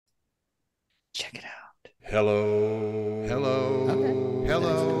Check it out. Hello. Hello. Okay.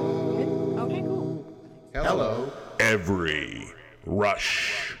 Hello. Okay, cool. Hello. Every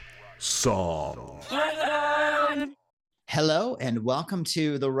Rush song. Hello and welcome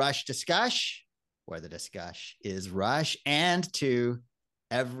to the Rush Discush, where the Discush is Rush, and to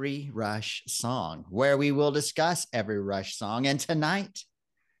every Rush song, where we will discuss every Rush song. And tonight,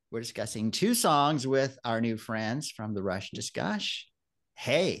 we're discussing two songs with our new friends from the Rush Discush.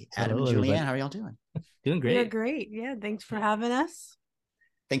 Hey, Adam Hello, and Julianne, everybody. how are y'all doing? Doing great. We're great. Yeah, thanks for having us.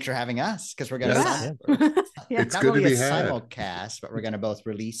 Thanks for having us, because we're going Yes. to Yeah. It's not good to really be a had. simulcast, but we're going to both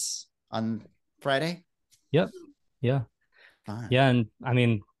release on Friday. Yep. Yeah. Fun. Yeah. And I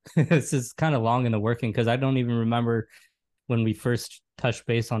mean, this is kind of long in the working because I don't even remember when we first touched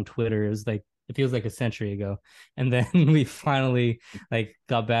base on Twitter. It was like, it feels like a century ago. And then we finally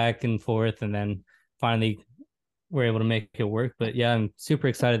got back and forth and then finally were able to make it work. But yeah, I'm super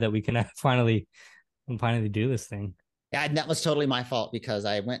excited that we can finally do this thing. Yeah, and that was totally my fault because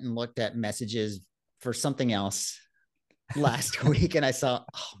I went and looked at messages for something else last week and I saw,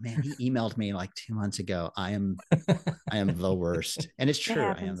 oh man, he emailed me like 2 months ago. I am the worst. And it's true.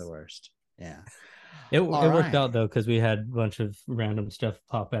 I am the worst. Yeah. It All worked right. out though, because we had a bunch of random stuff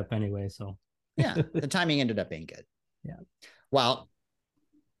pop up anyway. So Yeah, the timing ended up being good. Yeah. Well,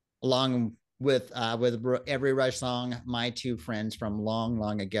 along with every Rush song, my two friends from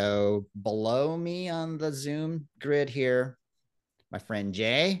long ago below me on the Zoom grid here, my friend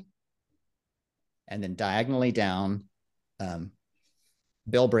Jay, and then diagonally down,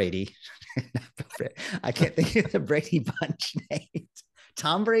 Bill Brady. I can't think of the Brady Bunch names.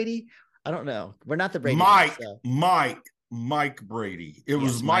 Tom Brady? I don't know. We're not the Brady Mike. Bunch, so. Mike Brady. It Yes,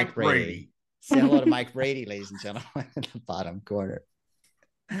 was Mike Brady. Say hello to Mike Brady, ladies and gentlemen, in the bottom corner.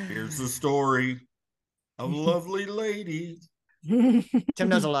 Here's the story of lovely lady. Tim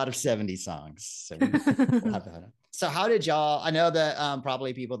knows a lot of 70s songs. So we'll have that. So how did y'all, I know that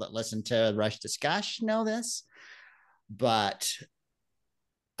probably people that listen to Rush Discuss know this, but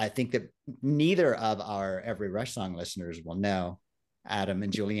I think that neither of our Every Rush song listeners will know, Adam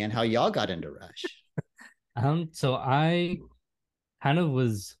and Julianne, how y'all got into Rush. So I kind of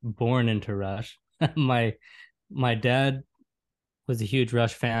was born into Rush. my dad was a huge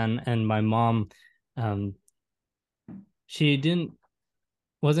Rush fan, and my mom, she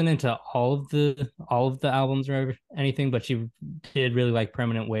wasn't into all of the albums or anything, but she did really like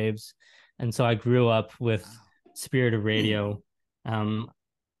Permanent Waves, and so I grew up with Spirit of Radio.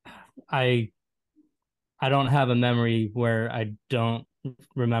 I don't have a memory where I don't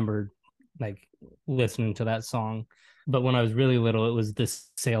remember like listening to that song. But when I was really little, it was the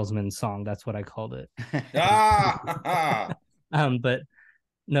Salesman song. That's what I called it. But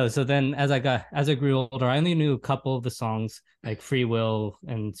no, so then as I grew older, I only knew a couple of the songs like Free Will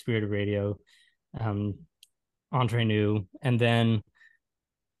and Spirit of Radio, Entre Nous. And then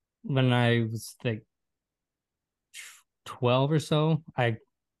when I was like 12 or so, I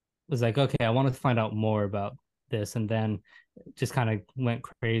was like, okay, I want to find out more about this. And then just kind of went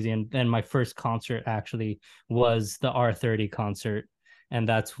crazy. And then my first concert actually was the R30 concert. And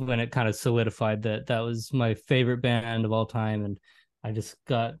that's when it kind of solidified that was my favorite band of all time. And I just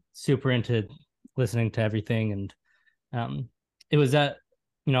got super into listening to everything. And it was I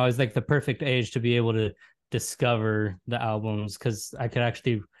was like the perfect age to be able to discover the albums because I could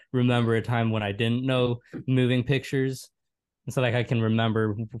actually remember a time when I didn't know Moving Pictures. And so I can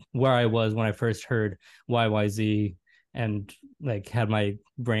remember where I was when I first heard YYZ and had my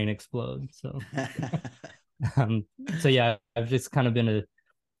brain explode. So, so yeah, I've just kind of been a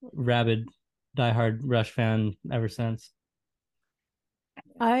rabid, diehard Rush fan ever since.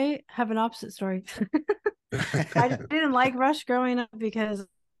 I have an opposite story. I didn't like Rush growing up because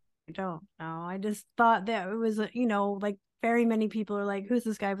I don't know. I just thought that it was, very many people are like, who's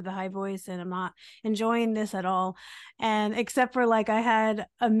this guy with the high voice? And I'm not enjoying this at all. And except for I had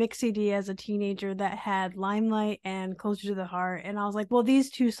a mix CD as a teenager that had Limelight and Closer to the Heart. And I was like, well, these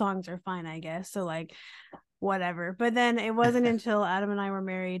two songs are fine, I guess. So whatever. But then it wasn't until Adam and I were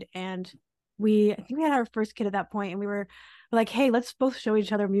married and I think we had our first kid at that point, and we were like, hey, let's both show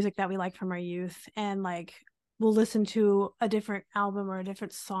each other music that we like from our youth. And we'll listen to a different album or a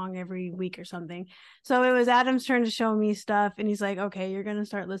different song every week or something. So it was Adam's turn to show me stuff. And he's like, okay, you're going to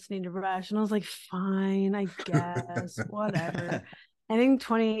start listening to Rush. And I was like, fine, I guess, whatever. I think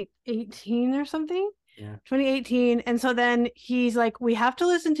 2018 or something. Yeah. 2018. And so then he's like, we have to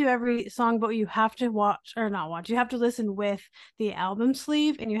listen to every song, but you have to you have to listen with the album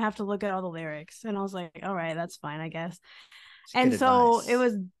sleeve and you have to look at all the lyrics. And I was like, all right, that's fine, I guess. And so it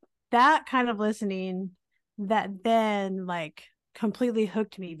was that kind of listening that then completely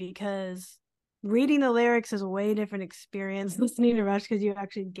hooked me because reading the lyrics is a way different experience listening to Rush because you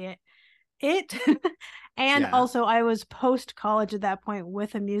actually get it. And also I was post college at that point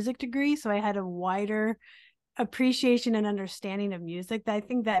with a music degree, so I had a wider appreciation and understanding of music. That I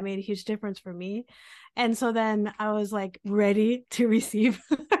think that made a huge difference for me. And so then I was like ready to receive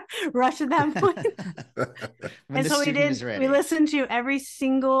Rush at that point. And so we listened to every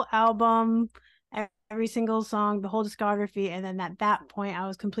single album, every single song, the whole discography. And then at that point I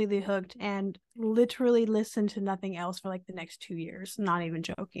was completely hooked and literally listened to nothing else for like the next 2 years. Not even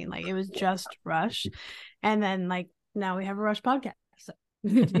joking. Like it was just Rush. And then like now we have a Rush podcast. So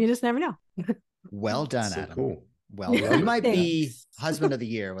you just never know. Well done, so Adam. Cool. Well done. You might be husband of the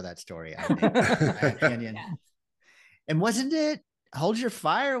year with that story, I think. My opinion. Yeah. And wasn't it Hold Your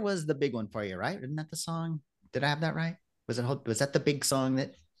Fire was the big one for you, right? Isn't that the song? Did I have that right? Was that the big song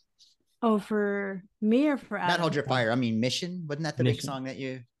that? Oh, for me or for Adam? Not Hold Your Fire. I mean, Mission. Wasn't that the Mission. Big song that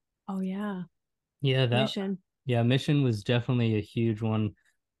you? Oh yeah. Yeah, that Mission. Yeah, Mission was definitely a huge one.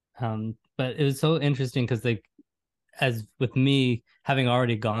 But it was so interesting because like, as with me having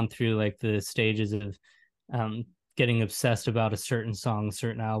already gone through like the stages of getting obsessed about a certain song,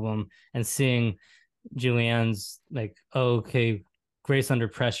 certain album, and seeing Julianne's like, oh, okay, Grace Under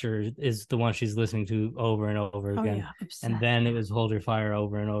Pressure is the one she's listening to over and over again. Yeah, and then it was Hold Your Fire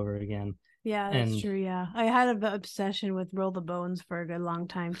over and over again. Yeah, that's true. Yeah, I had an obsession with Roll the Bones for a good long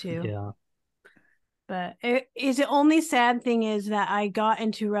time too. Yeah, but the only sad thing is that I got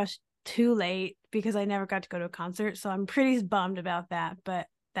into Rush too late because I never got to go to a concert, so I'm pretty bummed about that, but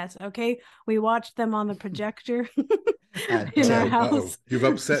that's okay. We watched them on the projector in our house. You've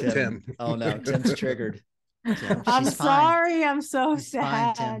upset Tim. Oh no, Tim's triggered. I'm sorry. I'm so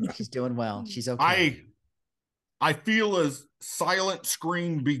sad. Fine, Tim. She's doing well. She's okay. I feel a silent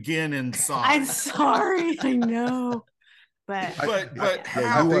scream begin inside. I'm sorry. I know. But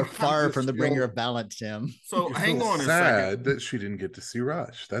yeah, you were far from the bringer of balance, Tim. So hang on a second. Sad that she didn't get to see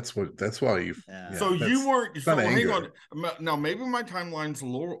Rush. That's why you. Yeah. So you weren't. So hang on. Now maybe my timeline's a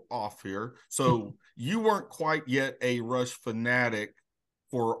little off here. So you weren't quite yet a Rush fanatic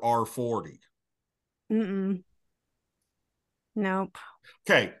for R40. Nope.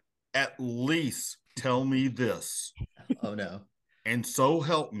 Okay, at least tell me this. Oh no. And so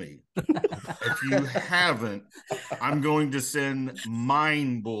help me. If you haven't, I'm going to send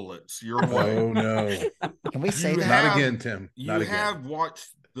mine bullets your way. Oh no. Can we say that? Not again, Tim. You have watched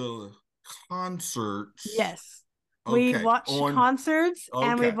the concerts. Yes. Okay. We watched concerts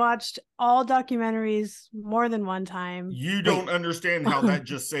and we've watched all documentaries more than one time. You don't understand how that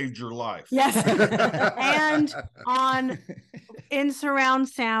just saved your life. Yes. And in surround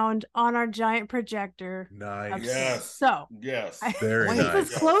sound on our giant projector. Nice. Yes. So yes. Very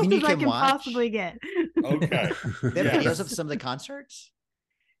nice. As close as I can possibly get. Okay. There are videos of some of the concerts.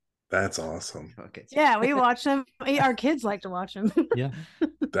 That's awesome. Okay. Yeah, we watch them. Our kids like to watch them. Yeah.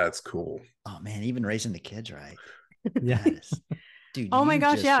 That's cool. Oh man, even raising the kids right. Yeah. Dude, oh my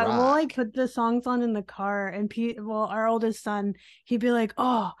gosh, yeah. Rock. We'll like put the songs on in the car and our oldest son, he'd be like,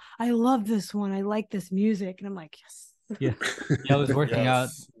 oh, I love this one. I like this music. And I'm like, yes. Yeah. I was working out.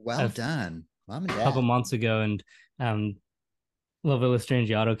 Well done. Mom and Dad. A couple months ago, and Love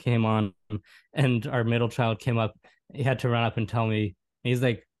Strangiato came on, and our middle child came up. He had to run up and tell me. He's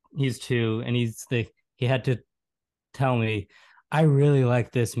like, he's 2, and he had to tell me, I really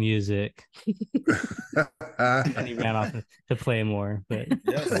like this music. And he ran off to play more. But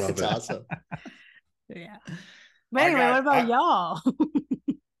yes, that's awesome. Yeah. But anyway, what about y'all?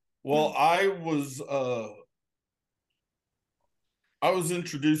 Well, I was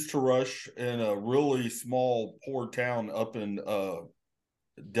introduced to Rush in a really small, poor town up in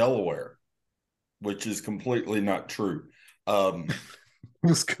Delaware, which is completely not true. I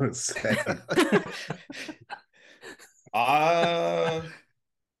was going to say. I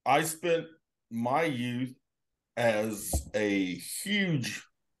spent my youth as a huge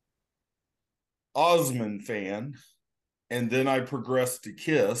Osmond fan, and then I progressed to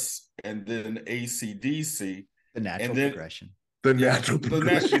Kiss, and then AC/DC. The natural progression. The natural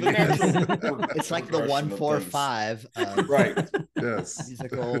progression. It's like the 1-4-5. Right. Yes.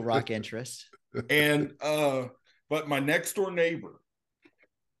 Musical rock interest. And but my next door neighbor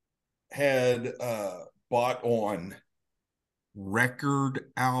had bought on record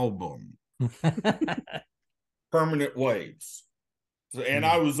album Permanent Waves. And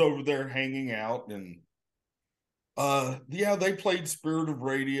I was over there hanging out, and they played Spirit of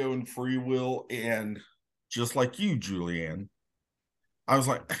Radio and Free Will, and just like you, Julianne, I was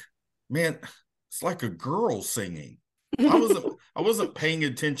like, man, it's like a girl singing. I wasn't paying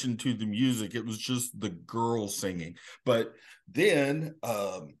attention to the music. It was just the girl singing. But then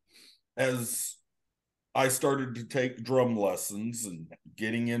as I started to take drum lessons and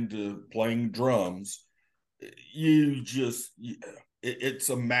getting into playing drums, it's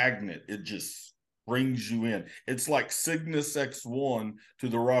a magnet. It just brings you in. It's like Cygnus X1 to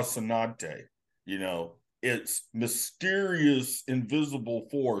the Rocinante, it's mysterious, invisible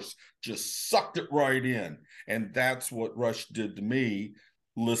force just sucked it right in. And that's what Rush did to me,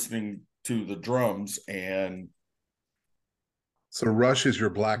 listening to the drums. And so Rush is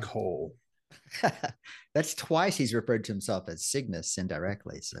your black hole. That's twice he's referred to himself as Cygnus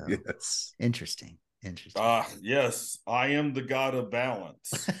indirectly. So yes, interesting. Yes, I am the god of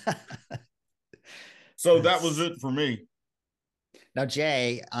balance. So that was it for me. Now,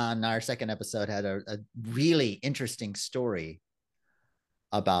 Jay, on our second episode, had a really interesting story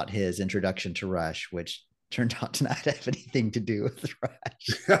about his introduction to Rush, which turned out to not have anything to do with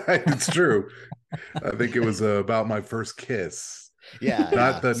Rush. It's true. I think it was about my first kiss. Yeah,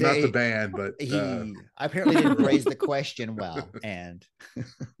 not the band, but he apparently didn't phrase the question well, and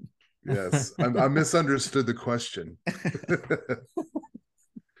yes, I misunderstood the question.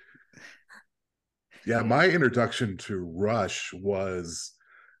 Yeah, my introduction to Rush was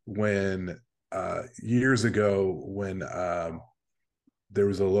when years ago when there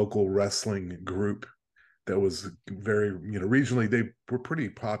was a local wrestling group that was very, regionally they were pretty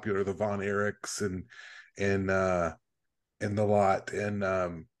popular, the Von Erichs and the lot.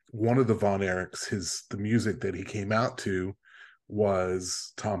 And one of the Von Erichs, the music that he came out to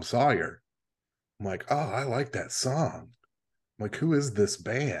was Tom Sawyer. I'm like, oh, I like that song. I'm like, who is this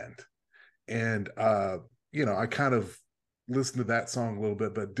band? And I kind of listened to that song a little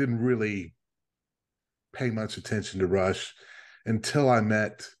bit, but didn't really pay much attention to Rush until I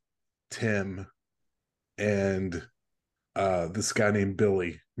met Tim and this guy named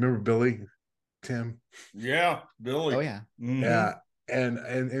Billy. Remember Billy, Tim? Yeah, Billy. Oh yeah. Mm-hmm. Yeah.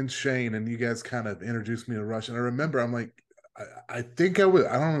 And Shane, and you guys kind of introduced me to Rush. And I remember I'm like, I think I don't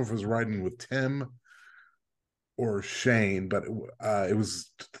know if it was riding with Tim or Shane, but it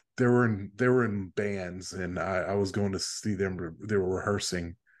was they were in bands, and I was going to see them. They were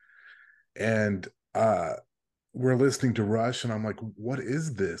rehearsing, and we're listening to Rush, and I'm like, what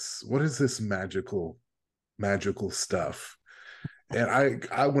is this? What is this magical stuff? And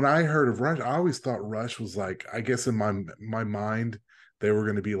I when I heard of Rush, I always thought Rush was like, I guess in my mind, they were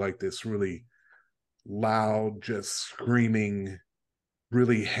going to be like this really loud, just screaming,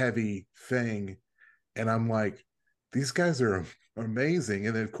 really heavy thing. And I'm like, these guys are amazing.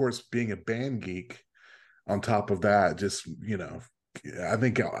 And then, of course, being a band geek on top of that, just, I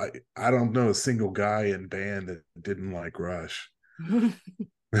think I don't know a single guy in band that didn't like Rush.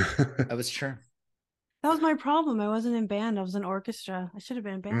 That was true. That was my problem. I wasn't in band. I was in orchestra. I should have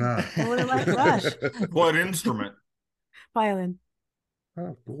been in band. No. I would have liked Rush. What instrument? Violin.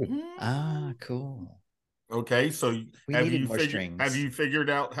 Oh, cool. Ah, cool. Okay, so We needed more strings. Have you figured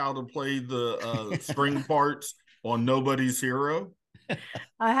out how to play the string parts on Nobody's Hero?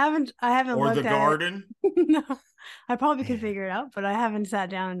 I haven't Or looked The at Garden? It. No. I probably could figure it out, but I haven't sat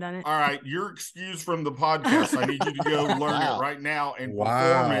down and done it. All right, you're excused from the podcast. I need you to go learn it right now and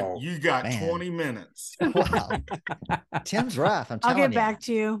perform it. You got 20 minutes. Wow. Tim's rough. I'll get back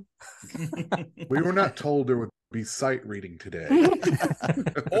to you. We were not told there would be sight reading today.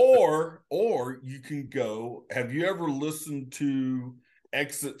 or you can go. Have you ever listened to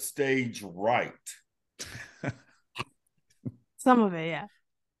Exit Stage Right? Some of it, yeah.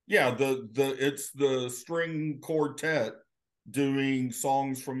 Yeah, it's the string quartet doing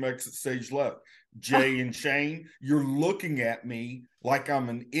songs from Exit Stage Left. Jay and Shane, you're looking at me like I'm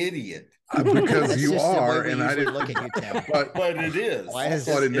an idiot. Because you are, and I didn't look at you, Tim. But it is. Why is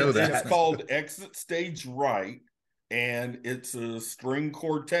I didn't know that. It's called Exit Stage Right, and it's a string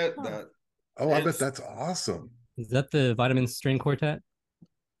quartet that. Oh, I bet that's awesome. Is that the Vitamin String Quartet?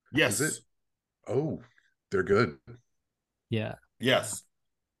 Yes. Is it? Oh, they're good. Yeah. Yes.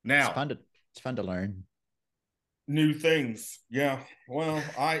 Now it's fun to learn new things. Yeah. Well,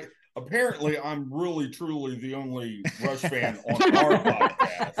 I'm really truly the only Rush fan on our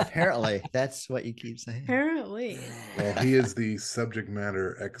podcast. Apparently, that's what you keep saying. Apparently. Well, he is the subject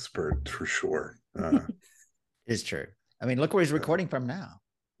matter expert for sure. It's true. I mean, look where he's recording from now.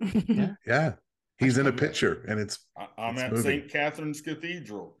 Yeah. He's in a picture, and I'm at moving. St. Catherine's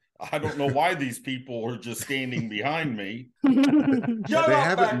Cathedral. I don't know why these people are just standing behind me. Shut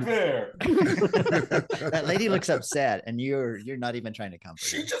up back there. That lady looks upset, and you're not even trying to comfort her.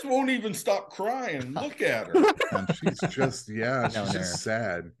 She just won't even stop crying. Look at her. She's just just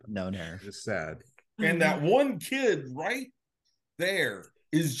sad. Known her. Just sad. And that one kid right there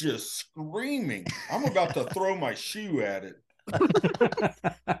is just screaming. I'm about to throw my shoe at it.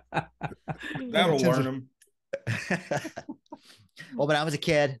 That'll learn them. Well, when I was a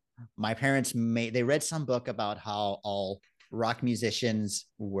kid, my parents they read some book about how all rock musicians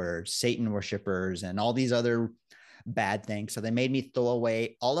were Satan worshipers and all these other bad things. So they made me throw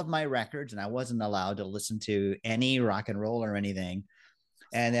away all of my records, and I wasn't allowed to listen to any rock and roll or anything.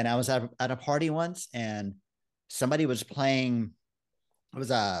 And then I was at a party once, and somebody was playing. It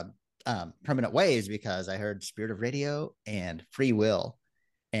was a Permanent Waves, because I heard Spirit of Radio and Free Will,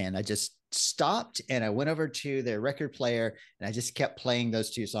 and I just stopped and I went over to their record player and I just kept playing those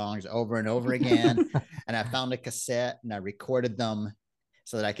two songs over and over again. And I found a cassette and I recorded them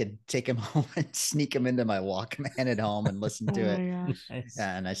so that I could take them home and sneak them into my Walkman at home and listen to it. Nice.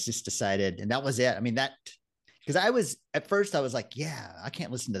 And I just decided, and that was it. I mean, because at first I was like, yeah, I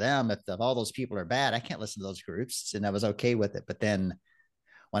can't listen to them. If all those people are bad, I can't listen to those groups. And I was okay with it. But then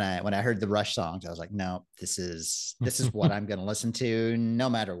when I heard the Rush songs, I was like, no, this is what I'm going to listen to no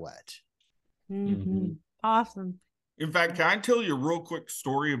matter what. Mm-hmm. Awesome. In fact, can I tell you a real quick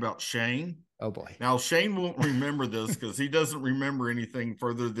story about Shane? Oh boy. Now, Shane won't remember this because he doesn't remember anything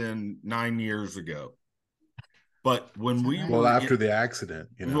further than 9 years ago. But when we were after the accident,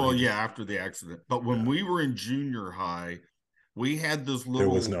 after the accident. But when we were in junior high, we had this little. There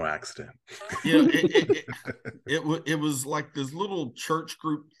was no accident. It was like this little church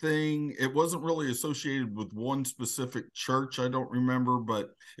group thing. It wasn't really associated with one specific church. I don't remember,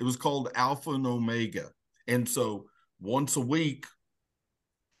 but it was called Alpha and Omega. And so once a week,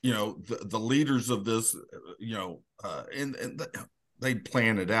 the leaders of this, and they'd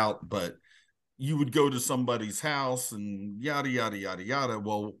plan it out, but you would go to somebody's house and yada, yada, yada, yada.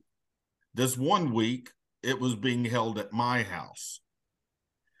 Well, this one week, it was being held at my house.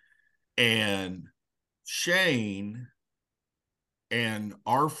 And Shane and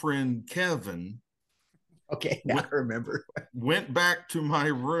our friend Kevin, okay, I remember, went back to my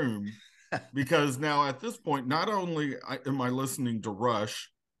room because now at this point, not only am I listening to Rush,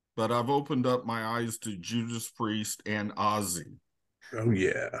 but I've opened up my eyes to Judas Priest and Ozzy. Oh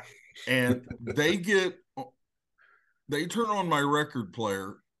yeah. And they turn on my record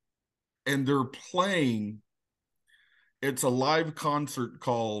player and they're playing. It's a live concert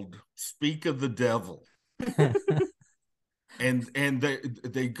called Speak of the Devil. and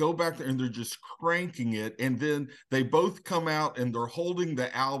they go back there and they're just cranking it. And then they both come out and they're holding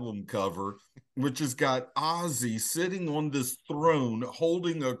the album cover, which has got Ozzy sitting on this throne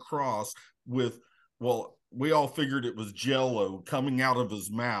holding a cross with, well, we all figured it was Jello coming out of his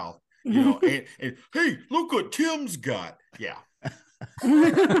mouth, and hey, look what Tim's got. Yeah.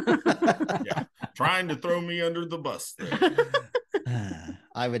 Yeah, trying to throw me under the bus there.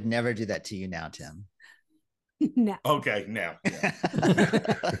 I would never do that to you now, Tim. No. Okay, now.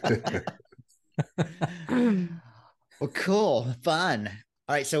 Yeah. Well, cool, fun.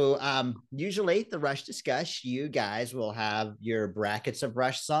 All right, so usually the Rush Discuss, you guys will have your brackets of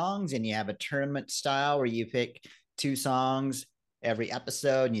Rush songs, and you have a tournament style where you pick 2 songs every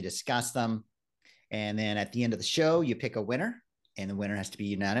episode and you discuss them. And then at the end of the show, you pick a winner, and the winner has to be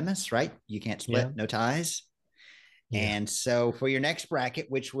unanimous, right? You can't split, no ties. Yeah. And so for your next bracket,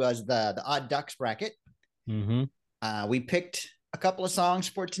 which was the Odd Ducks bracket, we picked a couple of songs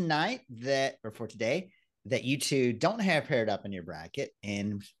for today that you two don't have paired up in your bracket.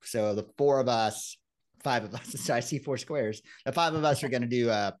 And so the 5 of us, so I see 4 squares, the 5 of us are going to do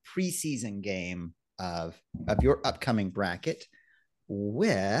a preseason game of your upcoming bracket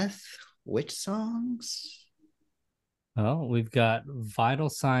with which songs? Well, we've got Vital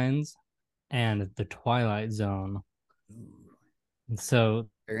Signs and The Twilight Zone. So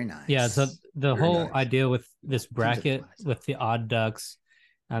very nice. Yeah, so the whole idea with this bracket with the Odd Ducks,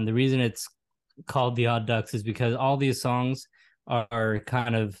 and the reason it's called the Odd Ducks is because all these songs are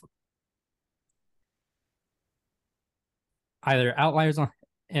kind of either outliers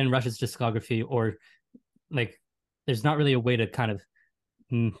in Rush's discography, or like there's not really a way to kind of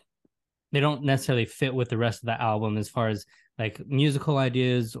they don't necessarily fit with the rest of the album as far as like musical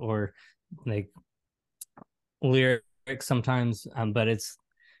ideas or like lyrics sometimes, but it's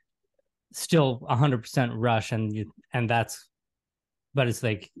still 100% Rush, but it's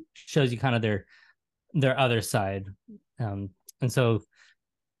like shows you kind of their other side, and so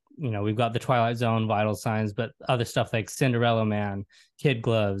we've got the Twilight Zone, Vital Signs, but other stuff like Cinderella Man, Kid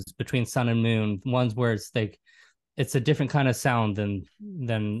Gloves, Between Sun and Moon, ones where it's like it's a different kind of sound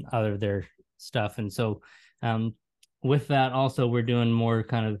than other their stuff. And so with that also we're doing more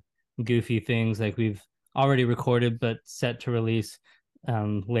kind of goofy things, like we've already recorded but set to release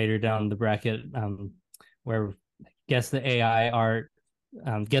later down the bracket, where guess the AI art,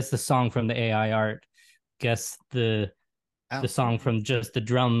 guess the song from the AI art, guess the Oh. the song from just the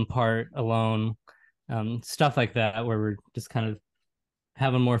drum part alone, stuff like that, where we're just kind of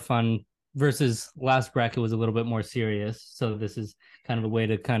having more fun. Versus last bracket was a little bit more serious, so this is kind of a way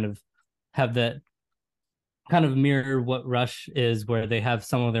to kind of have that kind of mirror what Rush is, where they have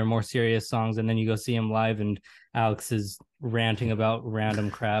some of their more serious songs, and then you go see them live, and Alex is ranting about random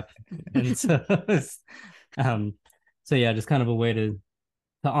crap, and so, so yeah, just kind of a way to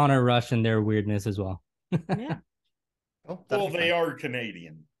honor Rush and their weirdness as well. Yeah. Oh, Well, that'll be they fun. are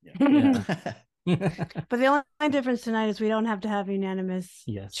Canadian. Yeah. Yeah. But the only difference tonight is we don't have to have unanimous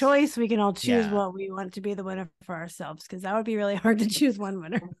Yes. choice. We can all choose Yeah. what we want to be the winner for ourselves, because that would be really hard to choose one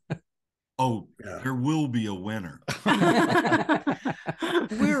winner. Oh, Yeah. there will be a winner.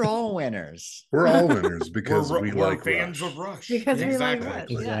 We're all winners. We're all winners because we're, we we're like fans Rush. of Rush. Because we like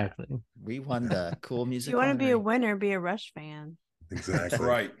Exactly. Rush. Yeah. Exactly. We won the cool If music. you want to be a lottery. winner, be a Rush fan. Exactly. That's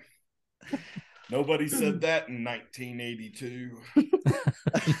right. Nobody said that in 1982.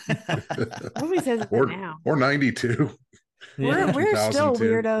 Nobody says that or now. or 92. Yeah. We're still 2002.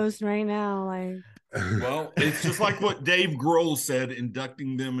 weirdos right now. Like, Well, it's just like what Dave Grohl said,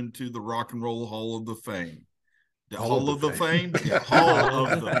 inducting them into the Rock and Roll Hall of the Fame. The Hall of the Fame? Yeah, Hall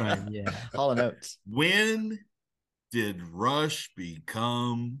of the Fame. Yeah. Hall of Notes. When did Rush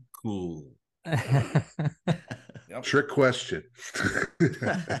become cool? Yep. Trick question.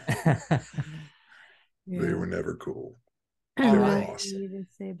 They yeah. were never cool. All They were right. awesome. You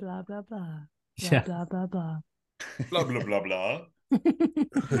just say blah blah blah. Blah Yeah. blah blah blah. Blah, blah, blah, blah.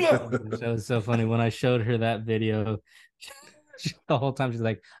 That was so funny when I showed her that video. The whole time she's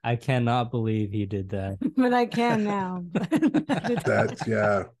like, "I cannot believe he did that." But I can now.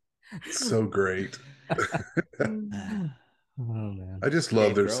 That's so great. Oh man. I just love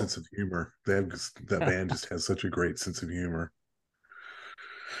Dave their Grohl. sense of humor. That band just has such a great sense of humor.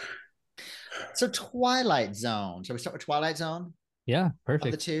 So Twilight Zone. Shall we start with Twilight Zone Yeah, of the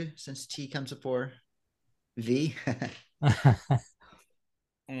perfect. two, since T comes before V?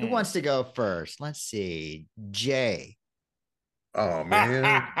 Who wants to go first? Let's see. Jay. Oh man.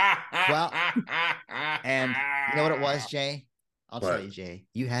 Well, and you know what it was, Jay? I'll tell What? you, Jay.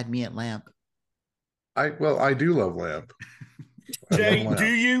 You had me at Lamp. I do love Lamp. I Jay, love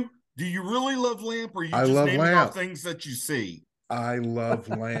Lamp. do you really love Lamp, or are you I just love naming Lamp. off things that you see? I love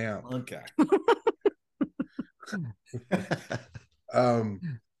Lamp. Okay.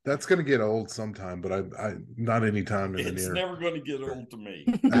 That's gonna get old sometime, but I not anytime in the It's near. never going to get old to me.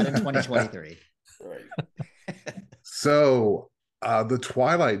 Not in 2023. Right. So the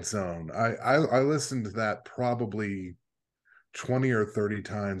Twilight Zone. I listened to that probably 20 or 30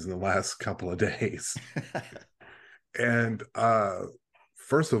 times in the last couple of days. And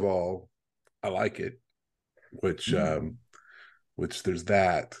first of all, I like it, which there's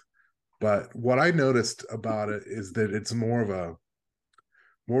that. But what I noticed about it is that it's more of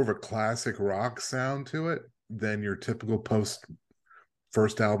a classic rock sound to it than your typical post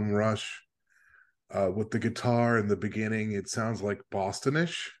first album Rush. With the guitar in the beginning, it sounds like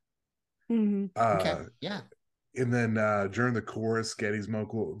Bostonish. Mhm. Okay. Yeah. And then during the chorus, Getty's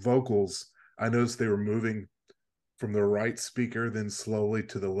vocals, I noticed they were moving from the right speaker, then slowly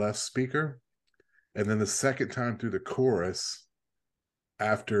to the left speaker. And then the second time through the chorus,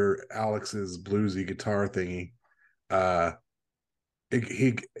 after Alex's bluesy guitar thingy,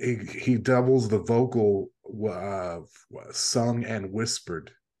 he doubles the vocal sung and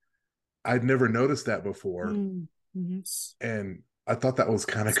whispered. I'd never noticed that before. Mm-hmm. And I thought that was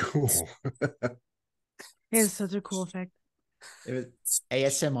kind of cool. It is such a cool effect. It was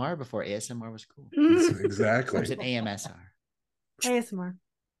ASMR before ASMR was cool. Or Exactly. was it AMSR? ASMR.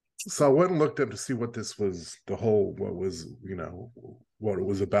 So I went and looked up to see what this was, what it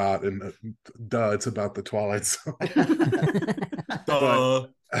was about. And it's about the Twilight Zone.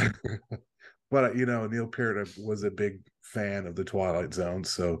 But Neil Peart was a big fan of the Twilight Zone.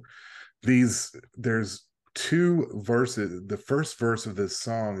 So there's two verses. The first verse of this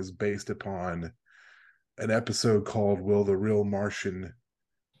song is based upon an episode called "Will the Real Martian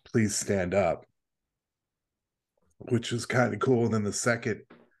Please Stand Up," which is kind of cool. And then the second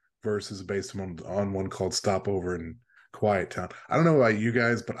verse is based on one called "Stop Over in Quiet Town." I don't know about you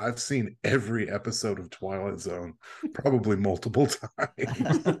guys, but I've seen every episode of Twilight Zone probably multiple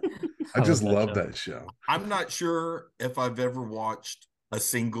times. I just love that show. I'm not sure if I've ever watched a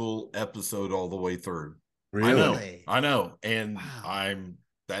single episode all the way through. Really? I know. And Wow.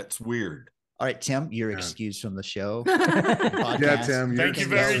 That's weird. All right, Tim, you're excused from the show. Yeah, Tim. Thank you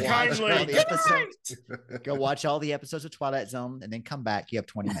very kindly. Go watch all the episodes of Twilight Zone and then come back. You have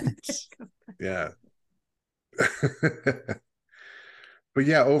 20 minutes. Yeah. But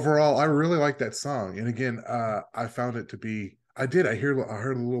yeah, overall, I really like that song. And again, I found it to be. I heard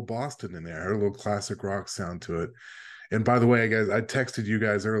a little Boston in there. I heard a little classic rock sound to it. And by the way, guys, I texted you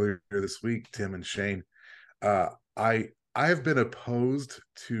guys earlier this week, Tim and Shane. Uh, I have been opposed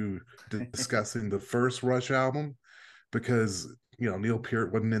to discussing the first Rush album because Neil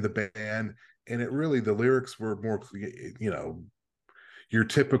Peart wasn't in the band, and it really the lyrics were more your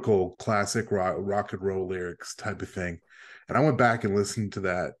typical classic rock and roll lyrics type of thing. And I went back and listened to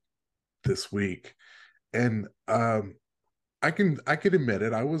that this week, and I can admit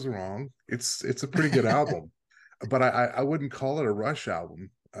it. I was wrong. It's a pretty good album, but I wouldn't call it a Rush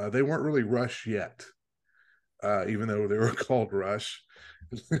album. They weren't really Rush yet, even though they were called Rush.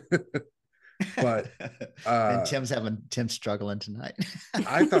 But and Tim's struggling tonight.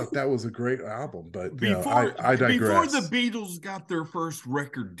 I thought that was a great album, but I digress. Before the Beatles got their first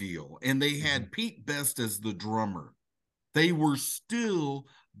record deal and they had Pete Best as the drummer, they were still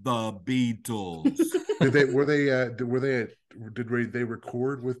the Beatles. Did they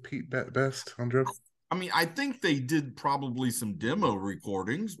record with Pete Best on drums? I mean, I think they did probably some demo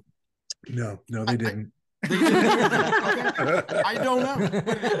recordings. No, they didn't. They didn't. Okay. I don't know,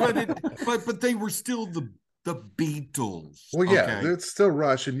 but they were still the Beatles. Well, yeah, okay? it's still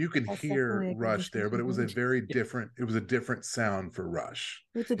Rush, and you can That's hear Rush there, but it was a very different. It was a different sound for Rush.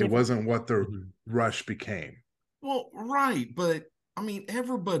 It wasn't what the Rush became. Well, right, but I mean,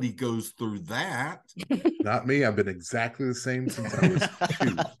 everybody goes through that. Not me. I've been exactly the same since I was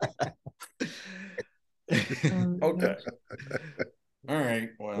 2. Okay. All right.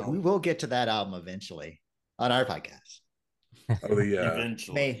 Well, we will get to that album eventually on our podcast. Oh,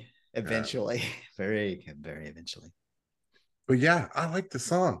 Eventually. Very, very eventually. But yeah, I like the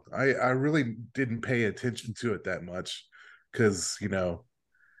song. I really didn't pay attention to it that much because the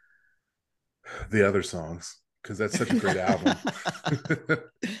other songs, because that's such a great album.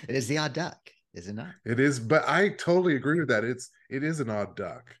 It is the odd duck, is it not? It is, but I totally agree with that. It is an odd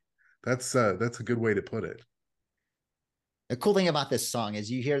duck. That's a good way to put it. The cool thing about this song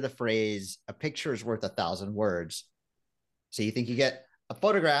is you hear the phrase, a picture is worth 1,000 words. So you think you get a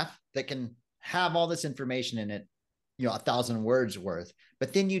photograph that can have all this information in it, 1,000 words worth,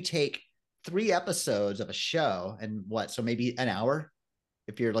 but then you take 3 episodes of a show and so maybe an hour,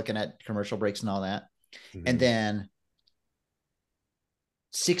 if you're looking at commercial breaks and all that. Mm-hmm. And then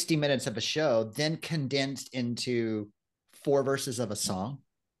 60 minutes of a show, then condensed into 4 verses of a song.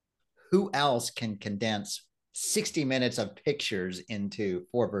 Who else can condense 60 minutes of pictures into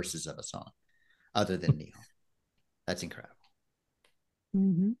 4 verses of a song other than Neil? That's incredible.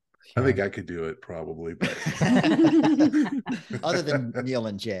 Mm-hmm. I think I could do it probably, but other than Neil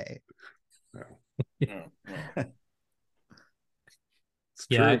and Jay. No. It's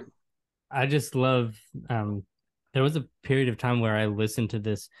yeah, true. I just love there was a period of time where I listened to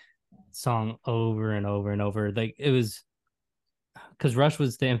this song over and over and over. Like it was because Rush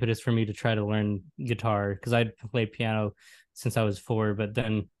was the impetus for me to try to learn guitar, because I'd played piano since I was 4, but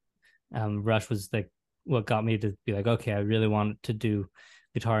then Rush was like what got me to be like, okay, I really want to do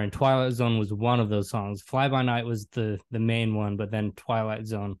guitar, and Twilight Zone was one of those songs. Fly By Night was the main one, but then Twilight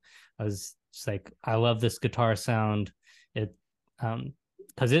Zone, I was just like, I love this guitar sound. It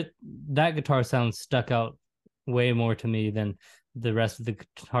because that guitar sound stuck out way more to me than the rest of the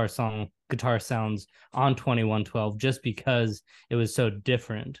guitar sounds on 2112, just because it was so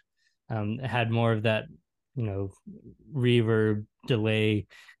different. It had more of that reverb delay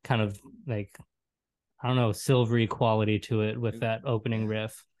kind of like, I don't know, silvery quality to it with that opening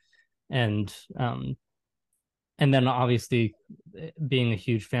riff. And then obviously being a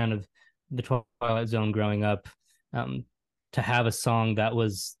huge fan of the Twilight Zone growing up, to have a song that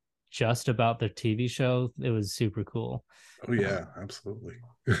was just about the TV show, it was super cool. Oh yeah, absolutely.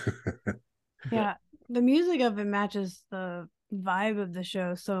 Yeah, the music of it matches the vibe of the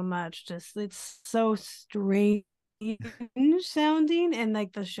show so much. Just it's so strange sounding, and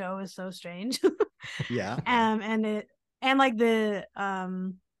like the show is so strange. Yeah. And like the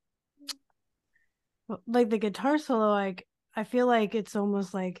guitar solo, like I feel like it's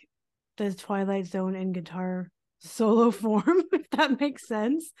almost like the Twilight Zone in guitar solo form, if that makes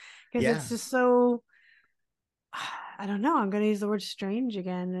sense, because it's just so, I don't know, I'm gonna use the word strange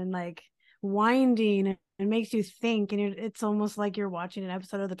again, and like winding, and makes you think, and it's almost like you're watching an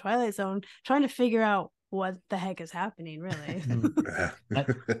episode of the Twilight Zone trying to figure out what the heck is happening, really.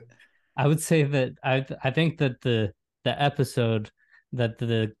 I would say that I think that the episode that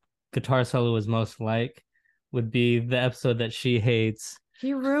the guitar solo was most like would be the episode that she hates.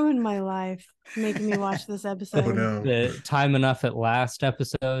 You ruined my life making me watch this episode. Oh, no. The Time Enough at Last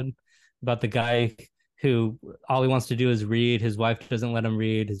episode about the guy who all he wants to do is read. His wife doesn't let him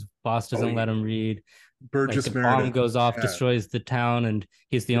read. His boss doesn't let him read. Like Burgess the bomb Meredith. goes off, Yeah. destroys the town, and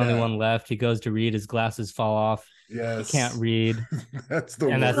he's the only one left. He goes to read, his glasses fall off. Yes. He can't read. That's the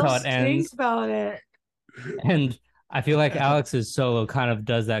And worst. that's how it ends. Think about it. And I feel like Alex's solo kind of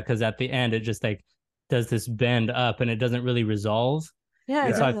does that, because at the end it just like does this bend up and it doesn't really resolve. Yeah,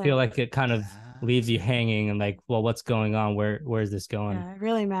 And it so I doesn't. feel like it kind of leaves you hanging and like, well, what's going on? Where is this going? Yeah, it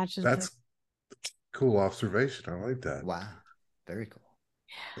really matches. That's cool observation. I like that. Wow. Very cool.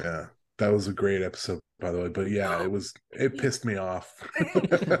 Yeah. That was a great episode, by the way. But yeah, it pissed me off.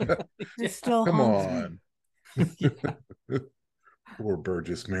 It still Come haunts me. on. Poor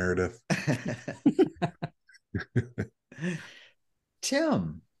Burgess Meredith.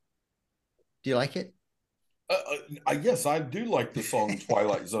 Tim, do you like it? Yes, I do like the song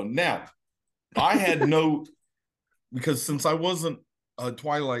Twilight Zone. Now, I had because since I wasn't a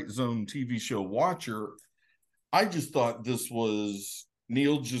Twilight Zone TV show watcher, I just thought this was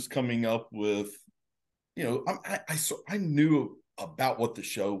Neil just coming up with, I knew about what the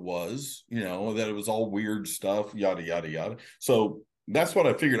show was, that it was all weird stuff, yada, yada, yada. So that's what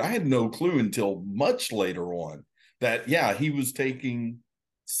I figured. I had no clue until much later on that, yeah, he was taking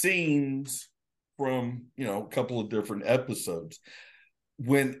scenes from, a couple of different episodes.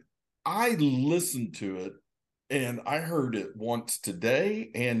 When I listened to it, and I heard it once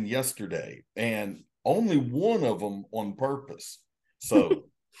today and yesterday, and only one of them on purpose. So,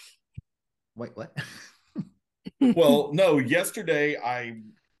 wait, what? Well, no, yesterday I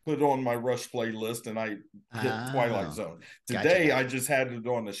put on my Rush playlist and I hit Twilight Zone. Today gotcha. I just had it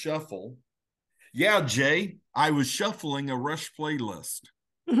on a shuffle. Yeah, Jay, I was shuffling a Rush playlist.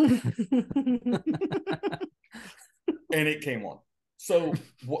 And it came on. So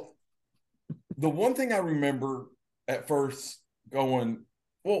the one thing I remember at first going,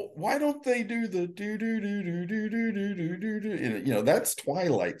 well, why don't they do the do do do do do do do do do do? That's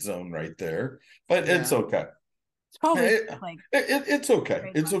Twilight Zone right there. But it's okay. It's probably it's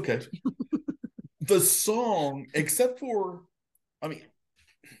okay. It's okay. The song, except for, I mean,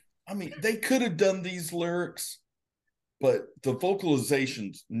 they could have done these lyrics, but the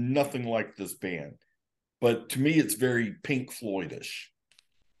vocalization's nothing like this band. But to me, it's very Pink Floydish.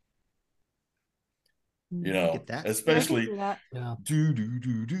 Especially do do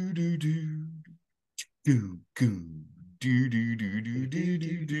do do do do do do do do do do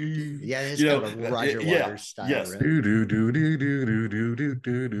do do. Yeah, it's kind of Roger Waters style. Yes. Do do do do do do do do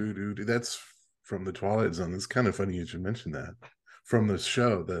do do do. That's from the Twilight Zone. It's kind of funny you should mention that from the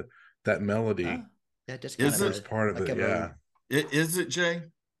show. That melody. That just is it part of it? Yeah. Is it, Jay?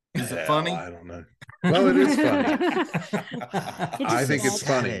 Is it funny? I don't know. Well, it is funny. I think it's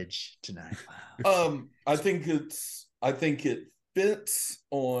funny tonight. Wow. I think it fits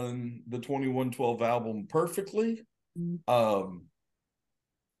on the 2112 album perfectly.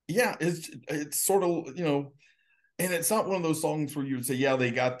 Yeah, it's sort of, and it's not one of those songs where you would say, yeah,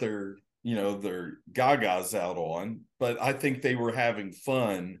 they got their gagas out on, but I think they were having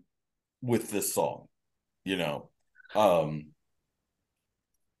fun with this song,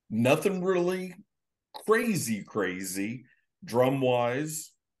 nothing really crazy drum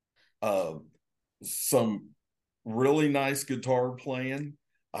wise, some really nice guitar playing.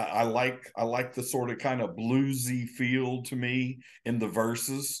 I like the sort of kind of bluesy feel to me in the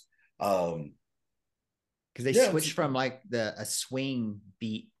verses. Because they switched from like a swing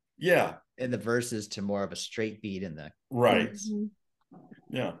beat in the verses to more of a straight beat in the chorus.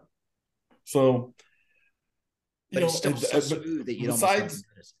 Yeah. So but it's still so smooth that you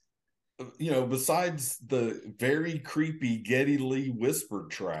besides the very creepy Geddy Lee whisper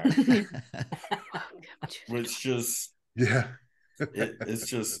track, which just it's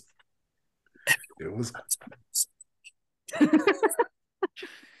just it was.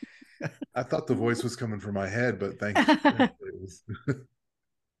 I thought the voice was coming from my head, but thank you.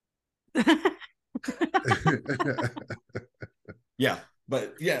 Yeah,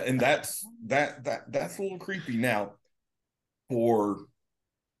 but yeah, and that's a little creepy. Now, for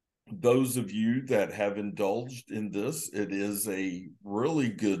those of you that have indulged in this, it is a really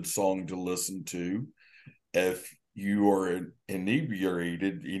good song to listen to. If you are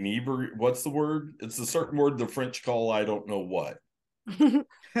inebriated, what's the word? It's a certain word the French call I don't know what.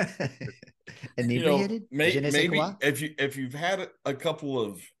 Inebriated? Maybe if you've had a couple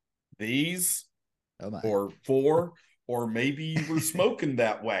of these, or 4, or maybe you were smoking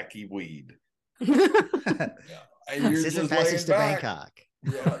that wacky weed. And you're just laying back. Bangkok.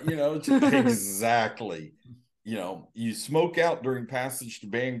 Yeah, exactly. You smoke out during Passage to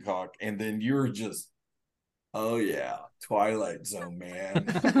Bangkok, and then you're just, oh yeah, Twilight Zone, man.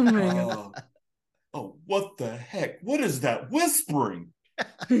 oh, what the heck? What is that whispering?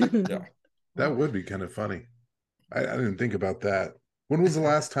 Yeah. That would be kind of funny. I didn't think about that. When was the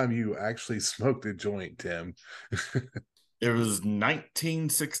last time you actually smoked a joint, Tim? It was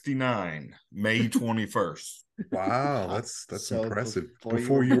 1969, May 21st. Wow, that's So impressive.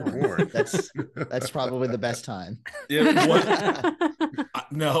 before you were born. That's That's probably the best time. It was,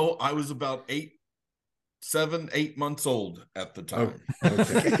 no, I was about 7, 8 months old at the time.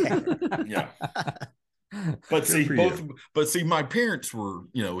 okay. Yeah. But Good see, my parents were,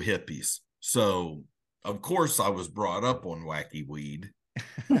 hippies. So of course I was brought up on wacky weed.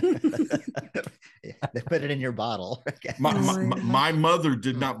 They put it in your bottle. My mother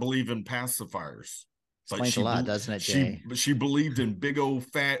did not believe in pacifiers. Explains a lot, doesn't it, Jay? She believed in big old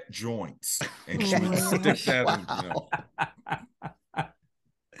fat joints, and she would stick that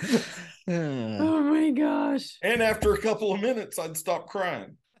in, Oh my gosh. And after a couple of minutes, I'd stop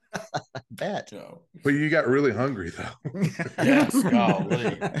crying. I bet. But you got really hungry though. Yes,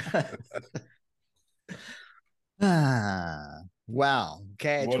 golly. Wow.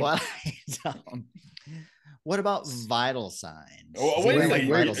 Okay. Twilight Zone. What about vital signs? Oh,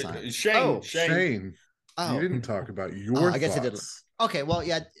 wait. Shane. Shane. Oh. You didn't talk about your I guess thoughts. I did. Okay. Well,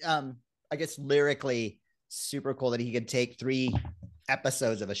 yeah. I guess lyrically super cool that he could take 3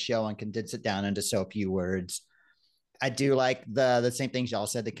 episodes of a show and condense it down into so few words. I do like the same things y'all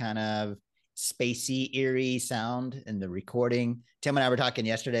said, the kind of spacey, eerie sound in the recording. Tim and I were talking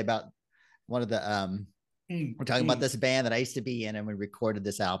yesterday about one of the we're talking about this band that I used to be in, and we recorded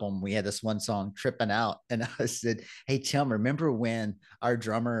this album. We had this one song, Tripping Out, and I said, hey Tim, remember when our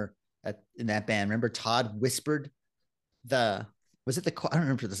drummer in that band, remember Todd whispered I don't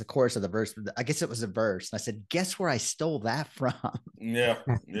remember if it was the chorus of the verse, but I guess it was a verse. And I said, guess where I stole that from? Yeah.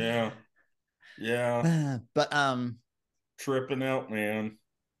 But Tripping Out, man.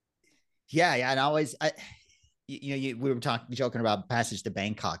 Yeah. And we were joking about Passage to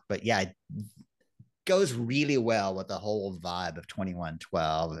Bangkok, but yeah, it goes really well with the whole vibe of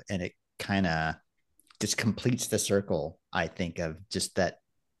 2112, and it kind of just completes the circle, I think, of just that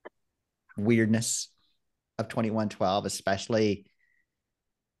weirdness of 2112, especially.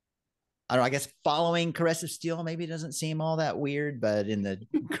 I don't know, I guess following Caress of Steel maybe doesn't seem all that weird, but in the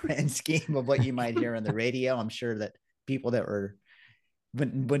grand scheme of what you might hear on the radio, I'm sure that people that were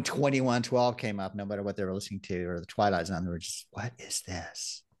when 2112 came up, no matter what they were listening to, or the Twilight Zone, they were just, what is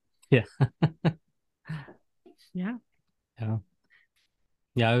this? Yeah. Yeah.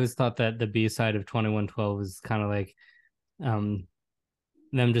 I always thought that the B-side of 2112 was kind of like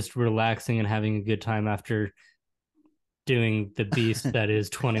them just relaxing and having a good time after doing the beast that is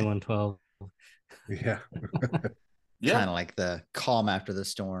 2112. Yeah. Kind of like the calm after the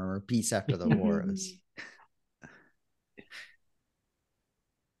storm or peace after the war.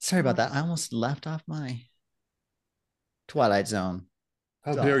 Sorry about that. I almost left off my Twilight Zone.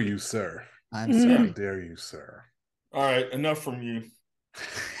 How dare you, sir? I'm sorry. How dare you, sir? All right, enough from you.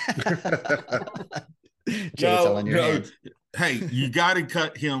 No. Hey, you got to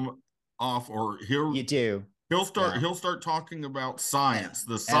cut him off, or you do. He'll start talking about science,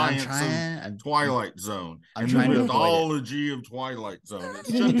 the science of Twilight Zone, and the mythology of Twilight Zone.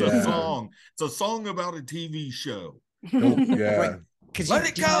 It's just a song. It's a song about a TV show. Yeah. Let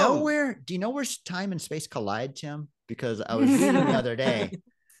it go. Do you know where time and space collide, Tim? Because I was reading the other day.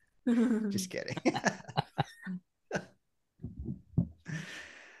 Just kidding.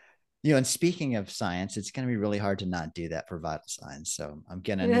 And speaking of science, it's going to be really hard to not do that for vital signs. So I'm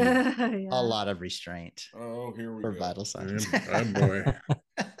going to need a lot of restraint. Oh, here we go. For vital signs. Oh boy.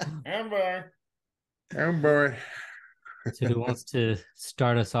 Oh boy. So who wants to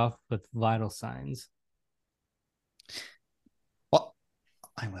start us off with vital signs? Well,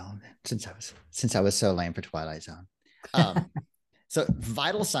 I will, since I was so lame for Twilight Zone. So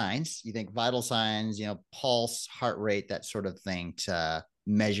vital signs, you think vital signs, pulse, heart rate, that sort of thing, to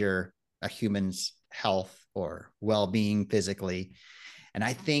measure a human's health or well-being physically. And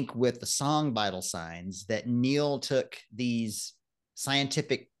I think with the song Vital Signs, that Neil took these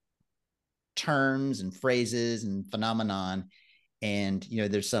scientific terms and phrases and phenomenon, and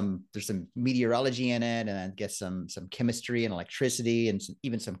there's some meteorology in it, and I guess some chemistry and electricity, and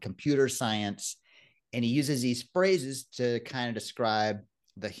even some computer science. And he uses these phrases to kind of describe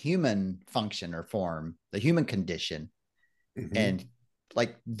the human function or form, the human condition. Mm-hmm. And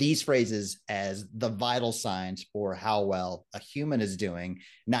like these phrases as the vital signs for how well a human is doing,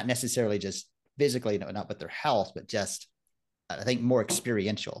 not necessarily just physically, not with their health, but just, I think, more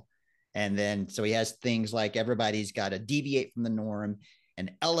experiential. And then, so he has things like everybody's got to deviate from the norm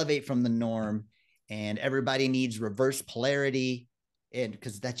and elevate from the norm, and everybody needs reverse polarity. and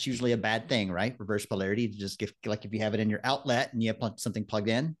because that's usually a bad thing, right? Reverse polarity, just give, like if you have it in your outlet and you have something plugged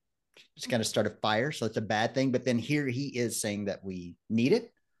in, it's going to start a fire. So it's a bad thing. But then here he is saying that we need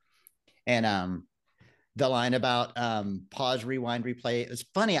it. And the line about pause, rewind, replay. It was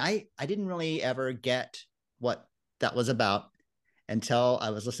funny. I didn't really ever get what that was about until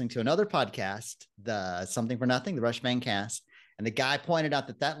I was listening to another podcast, the Something for Nothing, the Rush Band cast. And the guy pointed out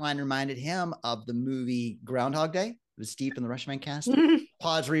that that line reminded him of the movie Groundhog Day. It was Steve from the Rush Band cast.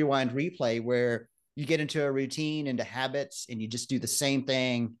 Pause, rewind, replay, where you get into a routine, into habits, and you just do the same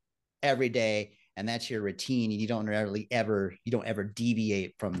thing every day. And that's your routine. And you don't ever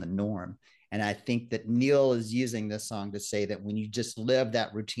deviate from the norm. And I think that Neil is using this song to say that when you just live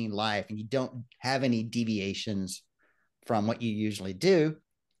that routine life and you don't have any deviations from what you usually do,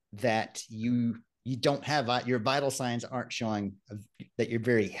 that you don't have, your vital signs aren't showing that you're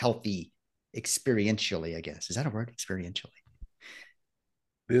very healthy experientially, I guess. Is that a word? Experientially.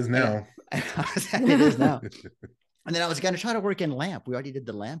 It is now. It is now. And then I was going to try to work in lamp. We already did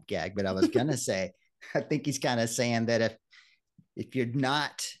the lamp gag, but I was going to say, I think he's kind of saying that if you're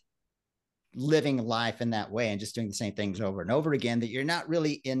not living life in that way and just doing the same things over and over again, that you're not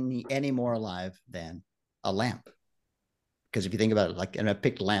really any more alive than a lamp. Because if you think about it, like, and I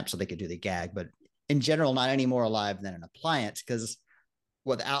picked lamp so they could do the gag, but in general, not any more alive than an appliance, because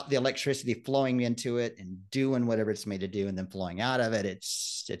without the electricity flowing into it and doing whatever it's made to do and then flowing out of it,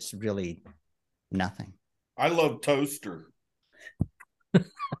 it's really nothing. I love toaster.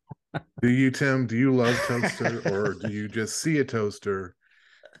 Do you, Tim? Do you love toaster, or do you just see a toaster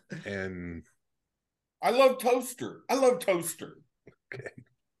and? I love toaster. Okay.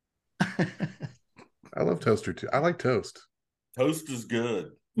 I love toaster too. I like toast. Toast is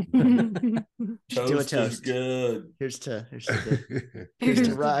good. Toast is good. Here's to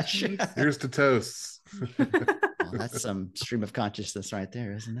Rush. Here's to toasts. Well, that's some stream of consciousness right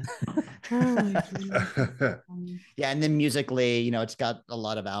there, isn't it? Yeah, and then musically, it's got a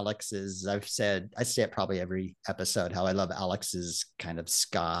lot of Alex's. I say it probably every episode how I love Alex's kind of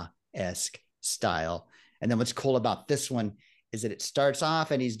ska-esque style. And then what's cool about this one is that it starts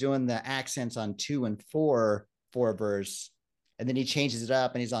off and he's doing the accents on 2 and 4 verse, and then he changes it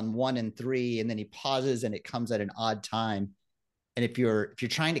up and he's on 1 and 3, and then he pauses and it comes at an odd time. And if you're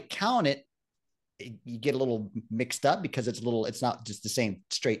trying to count it, you get a little mixed up because it's not just the same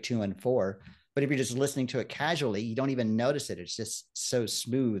straight 2 and 4. But if you're just listening to it casually, you don't even notice it. It's just so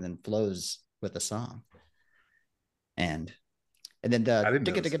smooth and flows with the song. And then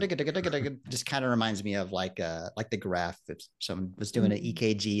the just kind of reminds me of like the graph. If someone was doing an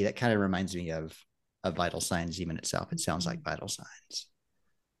EKG, that kind of reminds me of vital signs even itself. It sounds like vital signs.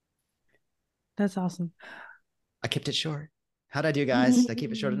 That's awesome. I kept it short. How'd I do, guys? Did I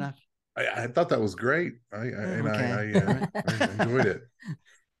keep it short enough? I thought that was great. I enjoyed it.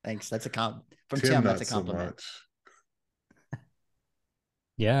 Thanks. That's a from Tim. That's a compliment. So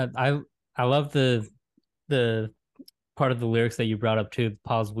Yeah, I love the part of the lyrics that you brought up too.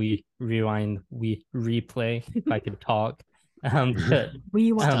 Pause, we rewind, we replay. If I could talk, talking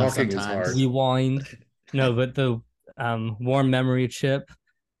is hard. Rewind. No, but the warm memory chip,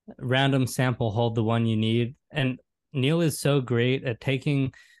 random sample, hold the one you need. And Neil is so great at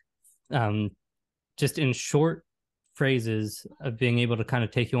taking just in short phrases of being able to kind of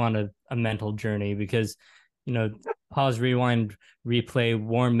take you on a mental journey, because pause, rewind, replay,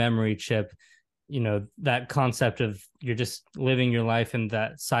 warm memory chip, that concept of you're just living your life in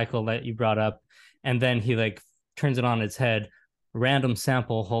that cycle that you brought up, and then he like turns it on its head, random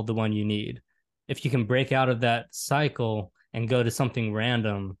sample, hold the one you need. If you can break out of that cycle and go to something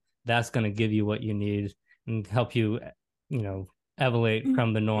random, that's going to give you what you need and help you evolate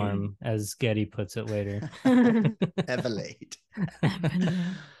from the norm, as Getty puts it later. Evolate.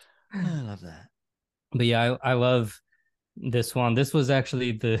 I love that. But yeah, I love this one. This was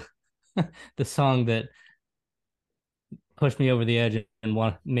actually the song that pushed me over the edge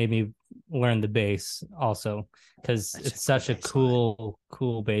and made me learn the bass also, because it's such a cool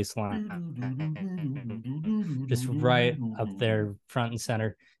bass line, just right up there front and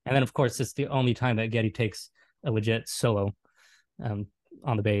center. And then of course it's the only time that Getty takes a legit solo on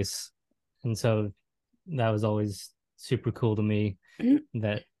the bass, and so that was always super cool to me.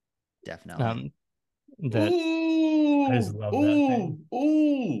 That definitely I just love that thing.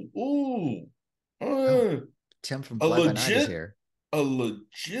 Tim from Fly By Night is here. A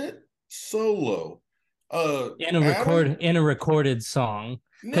legit solo in a recorded song,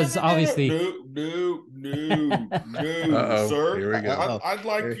 because obviously no, sir. Here we go. I'd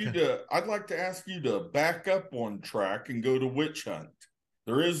like to ask you to back up one track and go to Witch Hunt.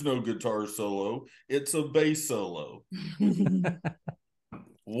 There is no guitar solo, it's a bass solo.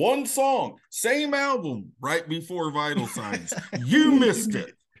 one song, same album, right before Vital Signs. You missed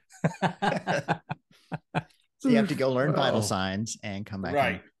it. So you have to go learn Vital Wow. Signs and come back.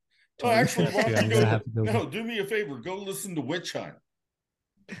 Right. And Oh, actually, That's true. Rocky, I'm gonna have to go. no, do me a favor. Go listen to Witch Hunt.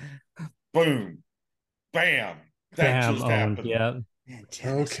 Boom. Bam. That Bam, just owned. happened. Yeah. Man,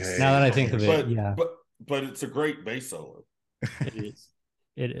 Dennis Okay. is Now that I so think of it, But yeah, but it's a great bass solo. it is.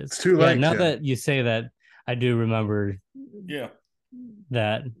 It is. It's too Yeah. late, Now Tim. that you say that, I do remember Yeah.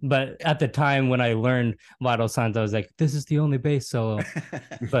 that. But at the time when I learned Vital Signs, I was like, "This is the only bass solo."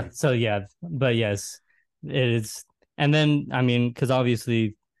 But so yeah, but yes, it is. And then I mean, because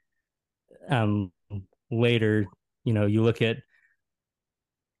obviously, um, later, you look at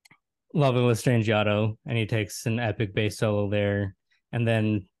Loving with Strangiato, and he takes an epic bass solo there, and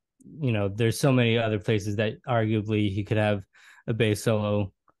then there's so many other places that arguably he could have a bass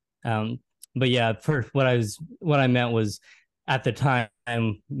solo. Um, but yeah, for what I meant was at the time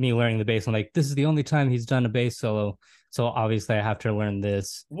me learning the bass, I'm like, this is the only time he's done a bass solo, so obviously I have to learn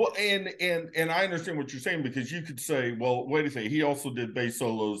this. Well, and I understand what you're saying, because you could say, well, wait a second, he also did bass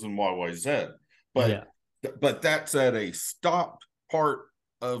solos in YYZ, Yeah, but that's at a stopped part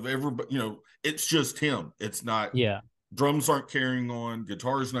of everybody. It's just him. It's not. yeah, Drums aren't carrying on.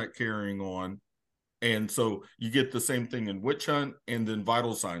 Guitar's not carrying on. And so you get the same thing in Witch Hunt and then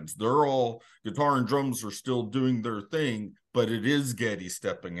Vital Signs. They're all, guitar and drums are still doing their thing, but it is Geddy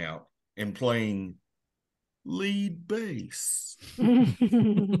stepping out and playing lead bass.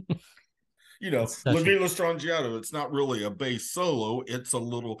 It's La such a Villa Strangiato, it's not really a bass solo. It's a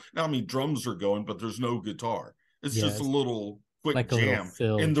little, now I mean, drums are going, but there's no guitar. It's yeah, just a it's little quick like a little jam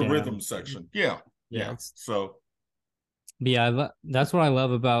fill in the jam. rhythm section. Yeah. Yeah, So but yeah, that's what I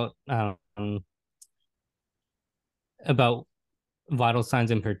love about Vital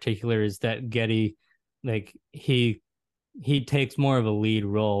Signs in particular, is that Geddy, like he takes more of a lead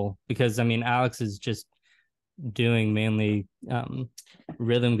role, because I mean Alex is just doing mainly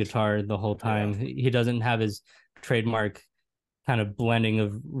rhythm guitar the whole time. He doesn't have his trademark kind of blending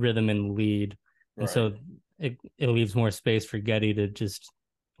of rhythm and lead, and right. so it leaves more space for Geddy to just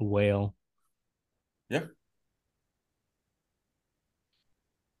wail. Yeah.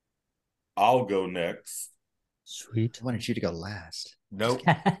 I'll go next. Sweet. I wanted you to go last. Nope.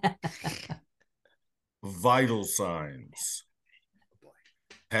 Vital Signs.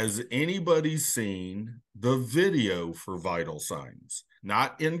 Has anybody seen the video for Vital Signs?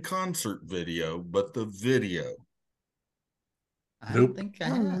 Not in concert video, but the video. I Nope. don't think I I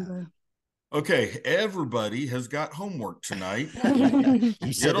have. remember. Okay, everybody has got homework tonight. You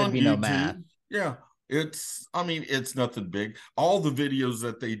said Get there'd on be YouTube. no math. Yeah, it's nothing big. All the videos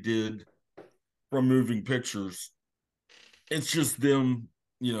that they did from moving pictures, it's just them,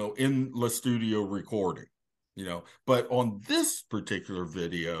 in the studio recording, But on this particular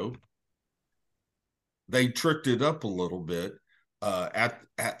video, they tricked it up a little bit.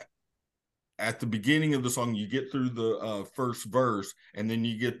 At the beginning of the song, you get through the first verse, and then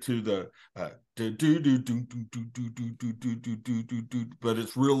you get to the do do do do do do do do do do do do, but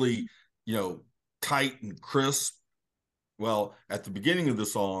it's really tight and crisp. Well, at the beginning of the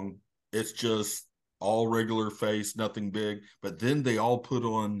song, it's just all regular face, nothing big. But then they all put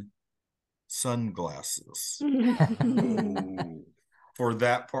on sunglasses for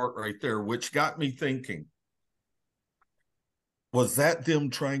that part right there, which got me thinking. Was that them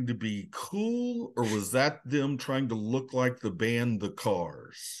trying to be cool, or was that them trying to look like the band The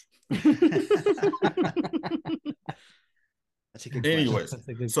Cars? That's a good Anyways, That's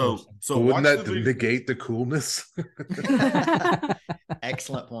a good so question. so But wouldn't watch that the video. negate the coolness? question.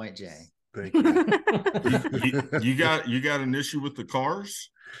 Excellent point, Jay. Thank you. You got an issue with The Cars?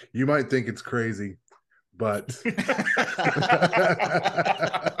 You might think it's crazy, but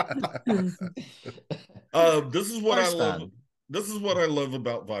This is what I Cars love. fun. This is what I love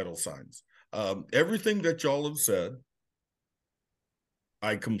about Vital Signs. Everything that y'all have said,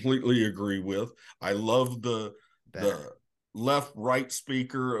 I completely agree with. I love the left right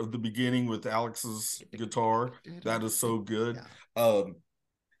speaker of the beginning with Alex's guitar. That is so good. Yeah.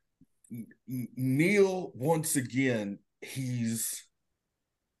 Neil, once again, he's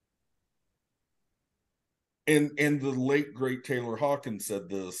and the late great Taylor Hawkins said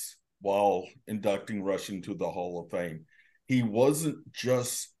this while inducting Rush into the Hall of Fame. He wasn't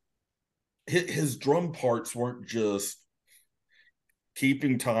just his drum parts weren't just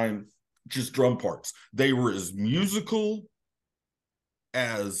keeping time, just drum parts. They were as musical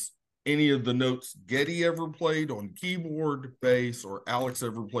as any of the notes Geddy ever played on keyboard, bass, or Alex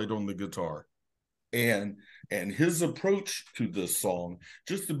ever played on the guitar. and his approach to this song,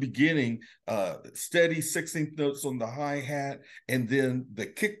 just the beginning, steady 16th notes on the hi-hat, and then the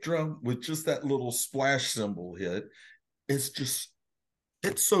kick drum with just that little splash cymbal hit. It's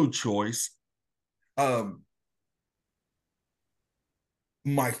so choice. My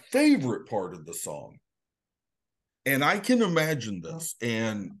favorite part of the song, and I can imagine this,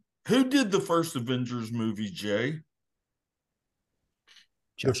 and who did the first Avengers movie, Jay?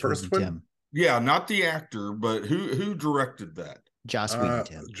 The first one? Tim. Yeah, not the actor, but who directed that? Joss Whedon,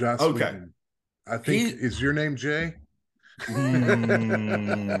 Tim. Joss Okay. Whedon. I think, is your name Jay?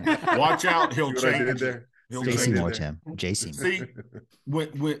 Watch out, he'll See what I did change it. there? He'll J. See what I change did Seymour, it. there? Tim. J. Seymour. See,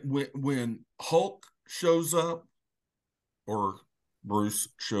 when Hulk shows up, or Bruce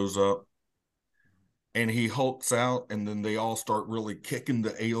shows up, and he hulks out, and then they all start really kicking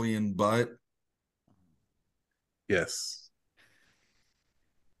the alien butt. Yes.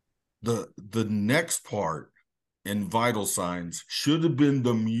 The next part in Vital Signs should have been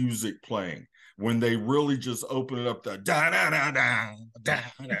the music playing when they really just open it up, the da da da da da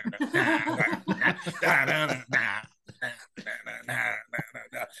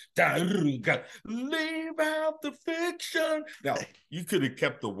da da, leave out the fiction. Now you could have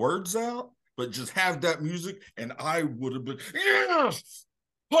kept the words out, but just have that music, and I would have been, yes,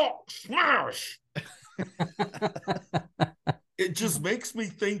 Hulk smash. It just makes me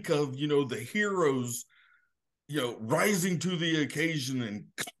think of, the heroes, rising to the occasion and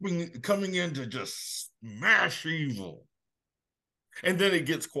coming in to just smash evil. And then it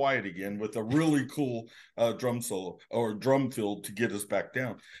gets quiet again with a really cool drum solo or drum fill to get us back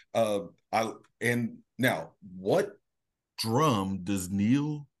down. And now, what drum does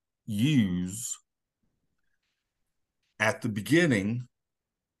Neil use at the beginning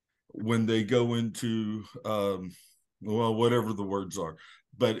when they go into whatever the words are,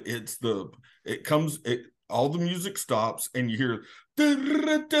 but all the music stops and you hear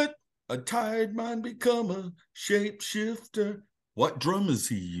a tired mind become a shapeshifter. What drum is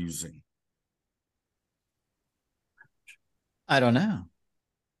he using? I don't know.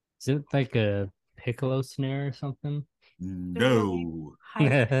 Is it like a piccolo snare or something? No.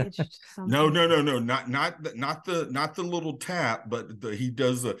 High-pitched something. No. Not the little tap, but he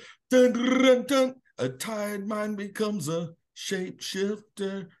does a dun, dun, dun, a tired mind becomes a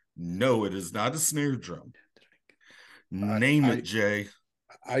shapeshifter. No, it is not a snare drum. Name it, Jay.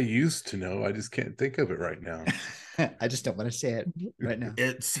 I used to know. I just can't think of it right now. I just don't want to say it right now.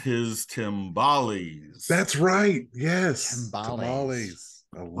 It's his timbales. That's right. Yes. Tamales.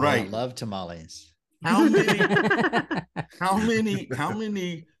 Right. I love tamales. How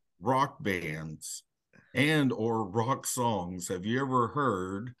many rock bands and or rock songs have you ever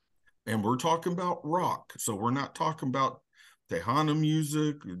heard? And we're talking about rock, so we're not talking about Tejano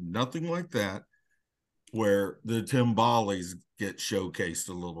music, nothing like that, where the timbales get showcased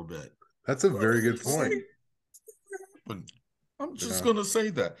a little bit. That's a very good point. I'm just going to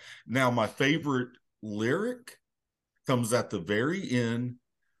say that. Now, my favorite lyric comes at the very end,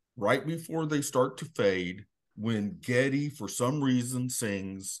 right before they start to fade, when Getty, for some reason,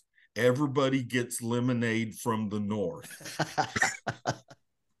 sings, "Everybody gets lemonade from the north."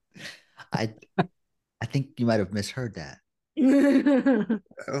 I think you might have misheard that.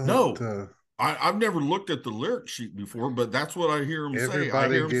 No. I've never looked at the lyric sheet before, but that's what I hear him say.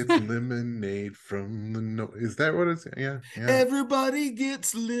 Everybody gets lemonade from the north. Is that what it's? Yeah. Everybody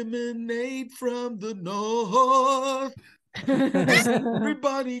gets lemonade from the north.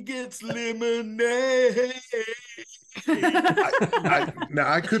 Everybody gets lemonade.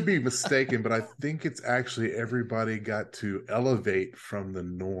 Now, I could be mistaken, but I think it's actually everybody got to elevate from the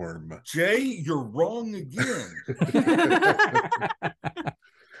norm. Jay, you're wrong again.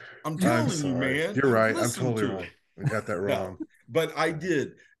 I'm telling you, man. You're right. I'm totally wrong. I got that wrong. No, but I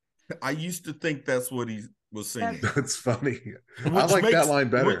did. I used to think that's what he was singing. That's funny. I like that line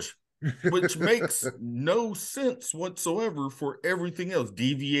better. Which makes no sense whatsoever for everything else.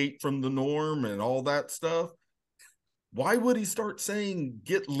 Deviate from the norm and all that stuff. Why would he start saying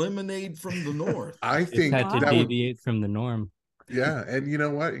get lemonade from the north? I think had to deviate from the norm. Yeah, and you know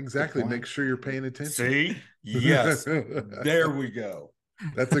what? Exactly. Make sure you're paying attention. See? Yes. There we go.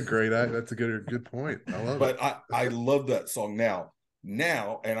 That's a good point. I love it. But I love that song. Now,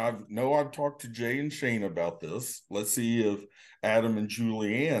 and I've talked to Jay and Shane about this. Let's see if Adam and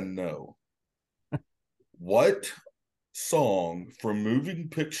Julianne know. What song from Moving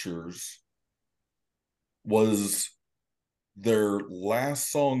Pictures was their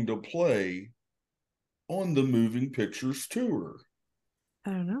last song to play on the Moving Pictures tour?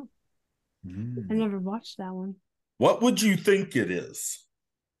 I don't know. I never watched that one. What would you think it is?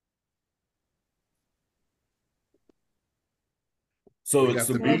 So We it's Got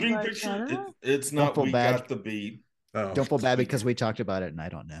the the Beat? moving Like picture. Bachata? It's Don't not feel We bad. Got the Beat, Oh, Don't feel bad because we talked about it and I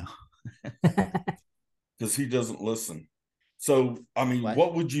don't know. because he doesn't listen. So I mean,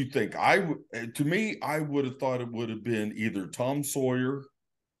 what would you think? To me, I would have thought it would have been either Tom Sawyer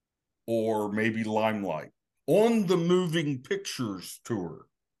or maybe Limelight on the Moving Pictures tour,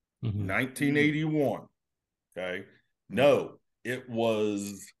 1981. Okay. No, it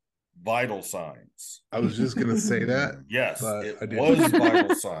was Vital Signs. I was just gonna say that. Yes, but it I didn't. was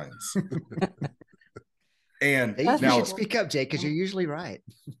Vital Signs. And Hey, you now, should speak up, Jay, because you're usually right.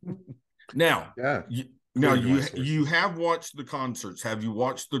 now, Yeah. now According to my you sources. have watched the concerts. Have you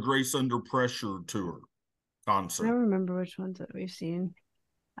watched the Grace Under Pressure tour I concert? don't remember which ones that we've seen.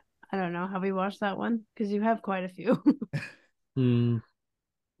 I don't know. Have we watched that one? Because you have quite a few.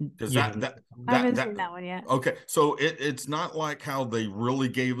 Because I haven't seen that one yet. Okay, so it's not like how they really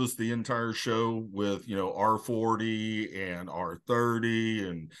gave us the entire show with R40 and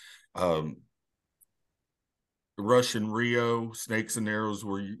R30 and Rush and Rio, Snakes and Arrows,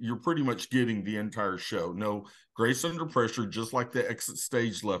 where you're pretty much getting the entire show. No, Grace Under Pressure, just like the Exit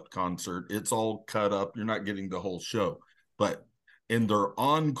Stage Left concert, it's all cut up. You're not getting the whole show. But in their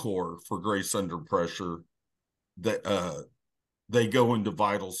encore for Grace Under Pressure, they go into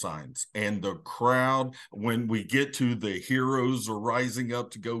Vital Signs, and the crowd, when we get to the heroes are rising up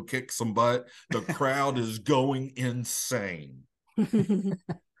to go kick some butt, the crowd is going insane.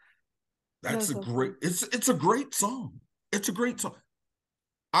 That's a great, it's a great song. It's a great song.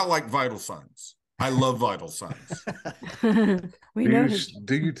 I like Vital Signs. I love Vital Signs. We know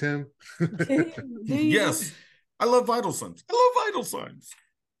Do you, Tim? Yes, I love Vital Signs. I love Vital Signs.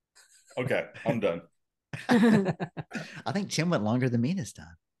 Okay, I'm done. I think Tim went longer than me this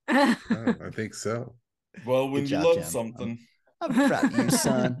time. Oh, I think so. Well, when Good you job, love Tim. something. I'm proud of you,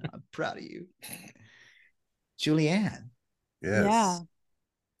 son. I'm proud of you. Julianne. Yes.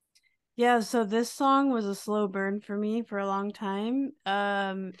 Yeah, so this song was a slow burn for me for a long time.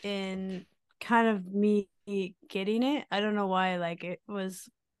 In kind of me getting it. I don't know why, like it was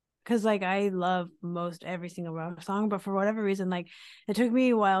because like I love most every single rock song, but for whatever reason, like it took me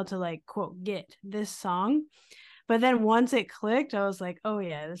a while to like quote get this song. But then once it clicked, I was like, oh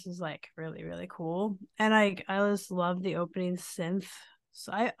yeah, this is like really, really cool. And I just love the opening synth.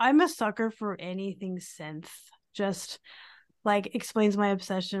 So I'm a sucker for anything synth. Just like explains my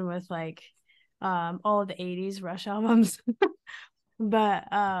obsession with like all of the 80s Rush albums. But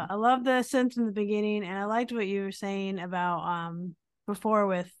I love the synth in the beginning, and I liked what you were saying about before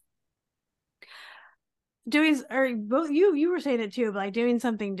with doing, or both you were saying it too, but like doing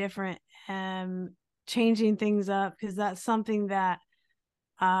something different, changing things up, because that's something that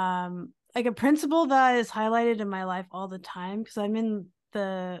like a principle that is highlighted in my life all the time, because I'm in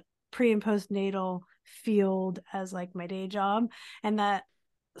the pre and postnatal field as like my day job, and that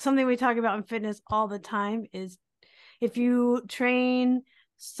something we talk about in fitness all the time is if you train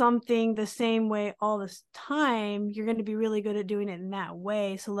something the same way all this time, you're going to be really good at doing it in that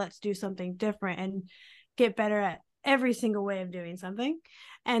way. So let's do something different and get better at every single way of doing something.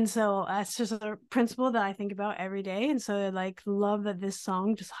 And so that's just a principle that I think about every day. And so I like love that this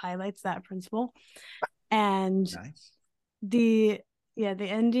song just highlights that principle. And Nice. the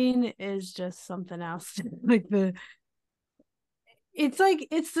ending is just something else. Like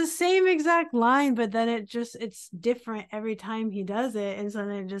it's the same exact line, but then it's different every time he does it, and so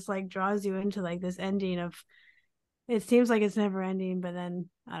then it just like draws you into like this ending of, it seems like it's never ending, but then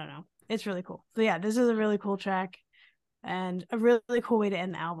I don't know, it's really cool. So yeah, this is a really cool track and a really cool way to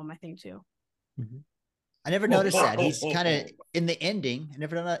end the album, I think, too. I never noticed that. He's kind of in the ending. I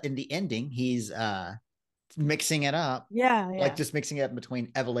never done that in the ending. He's mixing it up. Yeah. Like just mixing it up between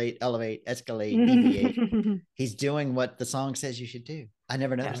elevate, escalate, deviate. He's doing what the song says you should do. I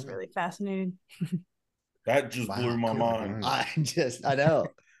never noticed. That's really fascinating. That just blew my mind. I know.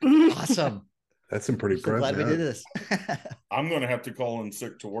 Awesome. That's some pretty So glad we did this. I'm going to have to call in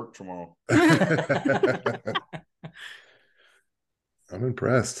sick to work tomorrow. I'm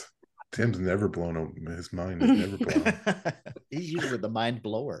impressed. Tim's never blown up. His mind is never blown. He's usually the mind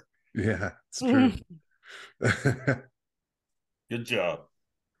blower. Yeah, it's true. Good job.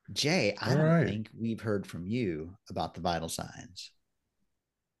 Jay, I don't think we've heard from you about the vital signs.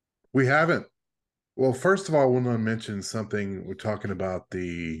 We haven't. Well, first of all, I want to mention something. We're talking about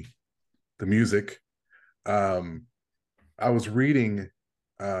the music. I was reading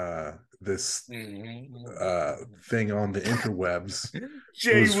this thing on the interwebs.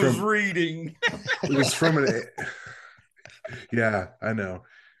 Jay was reading. It was from an. Yeah, I know.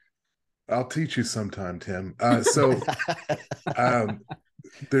 I'll teach you sometime, Tim.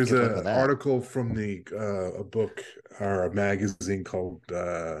 There's Good luck a with that. article from the a book or a magazine called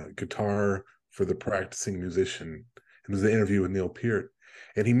Guitar for the Practicing Musician. It was an interview with Neil Peart,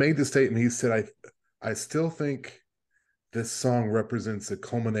 and he made the statement. He said, I still think this song represents a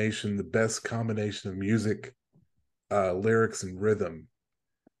culmination, the best combination of music, lyrics, and rhythm.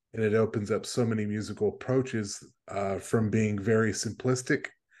 And it opens up so many musical approaches from being very simplistic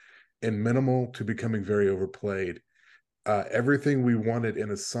and minimal to becoming very overplayed. Everything we wanted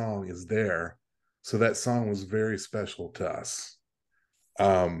in a song is there. So that song was very special to us.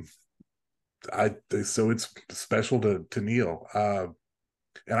 So it's special to Neil.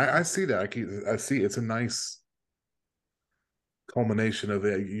 And I see that. I see it's a nice culmination of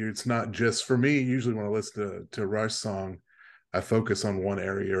it. It's not just for me. Usually when I listen to a Rush song, I focus on one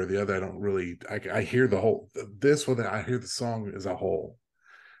area or the other. I don't really. I hear the whole. This one, I hear the song as a whole.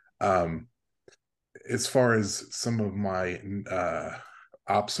 As far as some of my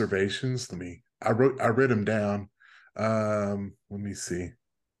observations, I read them down. Let me see.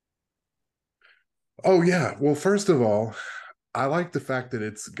 Oh yeah. Well, first of all, I like the fact that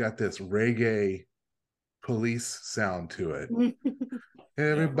it's got this reggae police sound to it.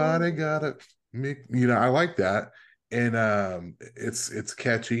 Everybody got it. I like that. And it's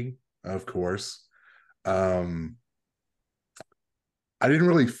catchy, of course. Um I didn't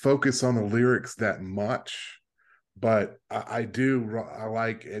really focus on the lyrics that much, but I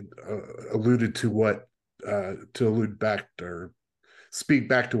like it alluded to what to allude back or speak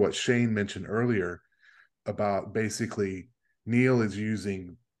back to what Shane mentioned earlier about Neil is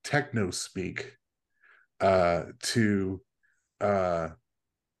using techno speak to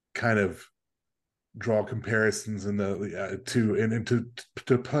kind of draw comparisons in the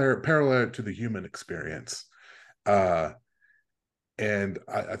to parallel it to the human experience. And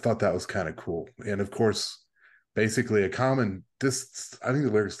I thought that was kind of cool. And of course, basically I think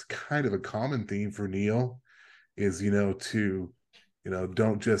the lyrics kind of a common theme for Neil is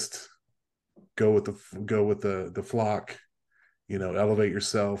don't just go with the flock, elevate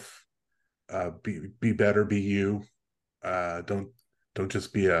yourself, be better, be you, don't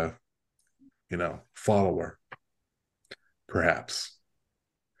just be a follower, perhaps.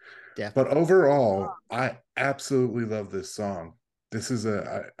 Definitely. But overall, I absolutely love this song. This is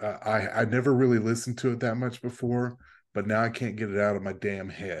I never really listened to it that much before, but now I can't get it out of my damn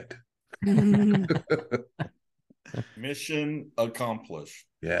head. Mission accomplished.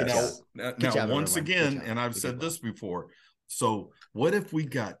 Yes. Now, job, once everyone. Good again, job. and I've You said did well. this before. So, what if we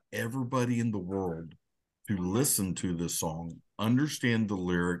got everybody in the world to listen to this song, understand the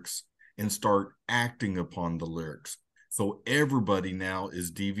lyrics, and start acting upon the lyrics? So everybody now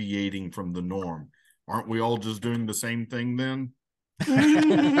is deviating from the norm. Aren't we all just doing the same thing then?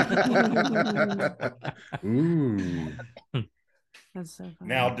 Ooh, That's so funny.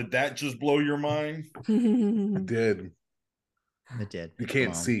 Now, did that just blow your mind? I did. It did. You can't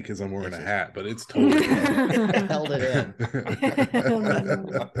Well, see because I'm wearing a it's hat, but it's totally held it in.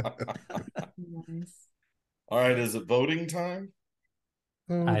 Nice. All right, is it voting time?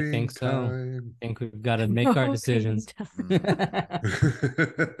 I voting think so. time. I think we've got to make our decisions. That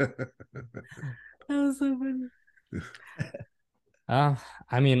was so funny.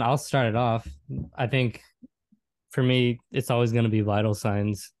 I mean, I'll start it off. I think for me, it's always going to be Vital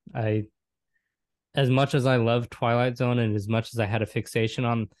Signs. As much as I love Twilight Zone and as much as I had a fixation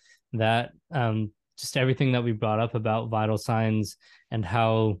on that, just everything that we brought up about Vital Signs and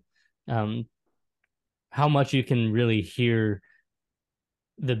um, how much you can really hear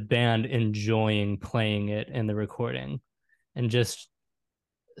the band enjoying playing it in the recording, and just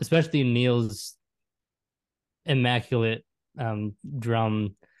especially Neil's immaculate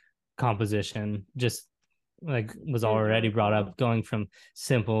drum composition, just like was already brought up, going from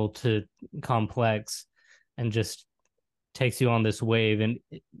simple to complex, and just takes you on this wave. And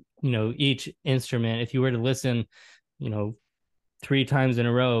each instrument, if you were to listen 3 times in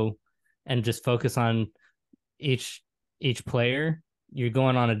a row and just focus on each player, you're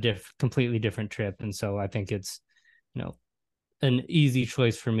going on a completely different trip. And so I think it's an easy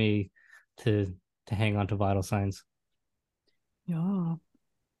choice for me to hang on to Vital Signs. Yeah.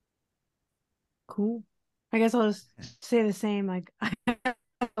 Cool. I guess I'll just say the same. Like, I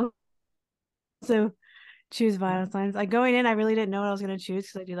also choose Vital Signs. Like, going in, I really didn't know what I was going to choose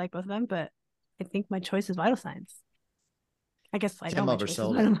because I do like both of them, but I think my choice is Vital Signs. I guess I know my choice is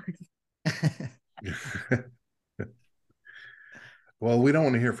Vital Signs. Well, we don't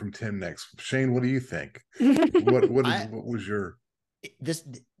want to hear from Tim next. Shane, what do you think? What was your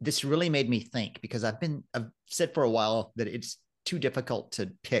this really made me think, because I've said for a while that it's too difficult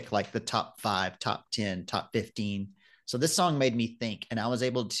to pick like the top 5, top 10, top 15 So this song made me think, and I was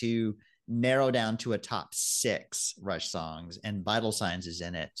able to narrow down to a top 6 Rush songs, and Vital Signs is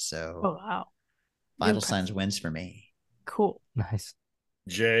in it. So Oh wow. Vital Signs wins for me. Cool. Nice.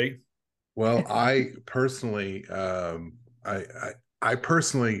 Jay. Well, I personally, I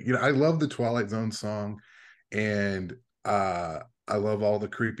personally, I love the Twilight Zone song, and I love all the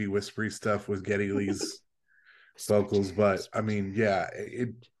creepy, whispery stuff with Geddy Lee's vocals. But I mean, yeah,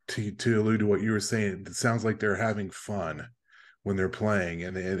 to allude to what you were saying, it sounds like they're having fun when they're playing,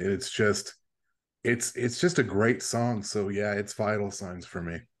 and it's just a great song. So yeah, it's Vital Signs for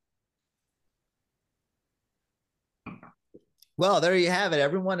me. Well, there you have it.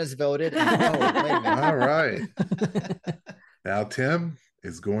 Everyone has voted. And, oh, wait a minute. All right. Now Tim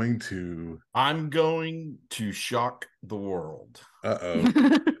is going to. I'm going to shock the world. Uh-oh.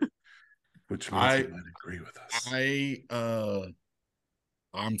 Which means he might agree with us.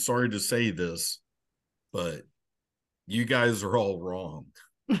 I'm sorry to say this, but you guys are all wrong.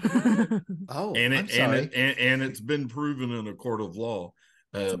 Oh, and I'm sorry. And it's been proven in a court of law.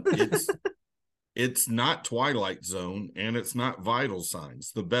 It's not Twilight Zone, and it's not Vital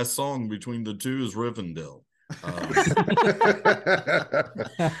Signs. The best song between the two is Rivendell. I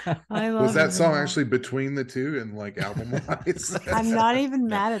love Was that Rivendell. song actually between the two and like album wise? I'm not even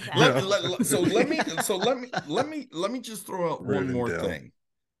mad at that. Let me just throw out one more thing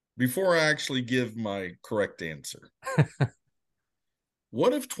before I actually give my correct answer.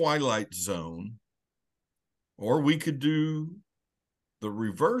 What if Twilight Zone, or we could do the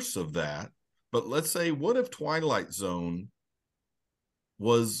reverse of that, but let's say, what if Twilight Zone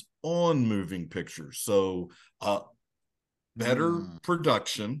was on moving pictures? So better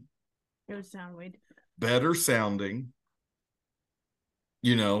production. It would sound way different. Better sounding.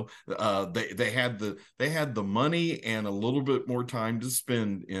 They had the money and a little bit more time to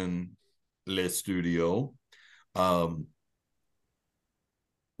spend in Le Studio. What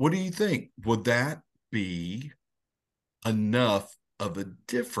do you think? Would that be enough of a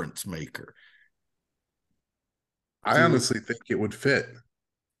difference maker? I honestly think it would fit.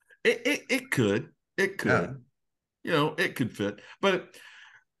 It could. Yeah. It could fit. But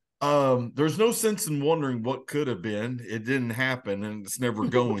there's no sense in wondering what could have been. It didn't happen, and it's never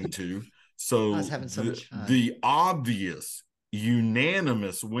going to. So, I was having so much fun. The obvious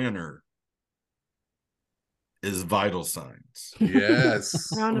unanimous winner is Vital Signs.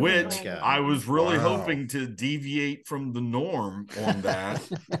 Yes. Which I was really hoping to deviate from the norm on that.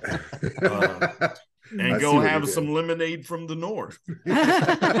 And go have some lemonade from the north. It's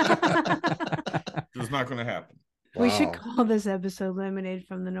not going to happen. We should call this episode Lemonade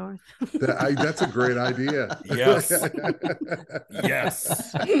from the North. That's a great idea. Yes.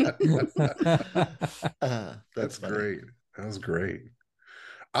 Yes. That's great. That was great.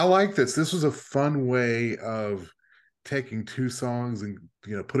 I like this. This was a fun way of taking two songs and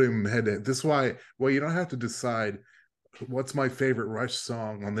putting them head to head. This is why, well, you don't have to decide what's my favorite Rush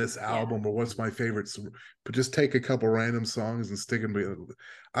song on this album or what's my favorite, but just take a couple random songs and stick them together.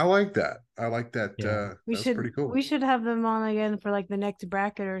 I like that. Yeah. That's pretty cool. We should have them on again for like the next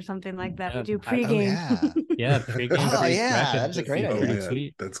bracket or something like that. We do pregame. Pregame. Oh yeah, that's a great idea.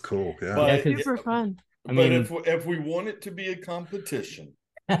 Sweet. That's cool. Yeah, but, super fun. But if we want it to be a competition,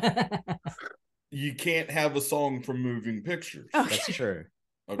 you can't have a song from Moving Pictures. Okay. That's true.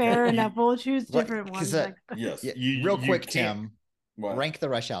 Okay. Fair enough. We'll choose different ones. Yes. Real quick, Tim, rank the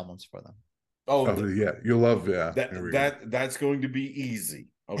Rush albums for them. Yeah, you'll love that's going to be easy.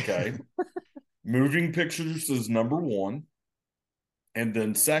 Okay. Moving Pictures is number 1, and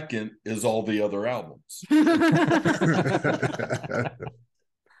then second is all the other albums.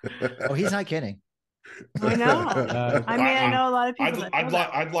 Oh, he's not kidding. I know. I know a lot of people.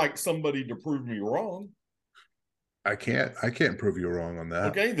 I'd like somebody to prove me wrong. I can't prove you wrong on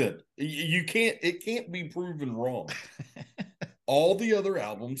that. Okay, then you can't. It can't be proven wrong. All the other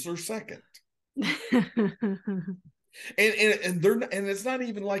albums are second, and it's not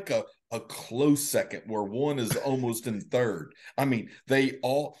even like a close second where one is almost in third. I mean, they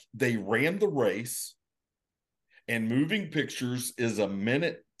ran the race, and Moving Pictures is a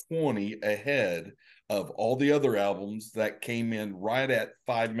minute 20 ahead of all the other albums that came in right at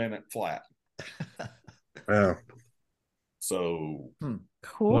 5-minute flat. Yeah. So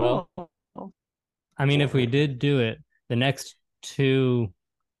cool. Well, I mean, if we did do it, the next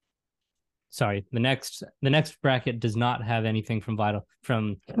bracket does not have anything from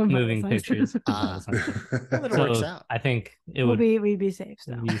Moving Pictures. Well, it works out. I think we'd be safe.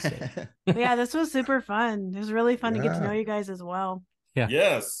 Yeah, this was super fun. It was really fun to get to know you guys as well. Yeah.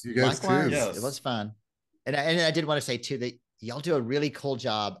 Yes. You guys too. Yes. It was fun. And I did want to say too that y'all do a really cool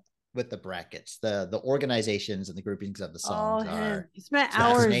job with the brackets. The organizations and the groupings of the songs are you spent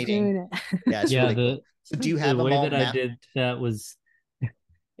hours fascinating. doing it. Yeah, it's really cool. So do you have the them way all that I did that was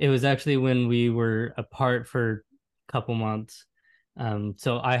it was actually when we were apart for a couple months.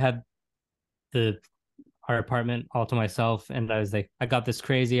 So I had our apartment all to myself, and I was like, I got this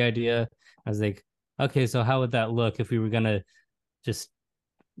crazy idea. I was like, okay, so how would that look if we were gonna just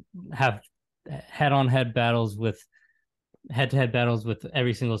have head-on-head battles with head-to-head battles with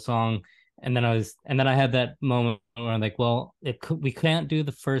every single song? And then I had that moment where I'm like, well, we can't do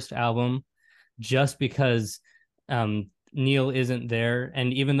the first album just because Neil isn't there,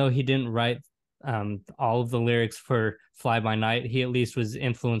 and even though he didn't write all of the lyrics for Fly By Night, he at least was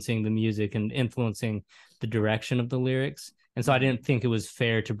influencing the music and influencing the direction of the lyrics. And so I didn't think it was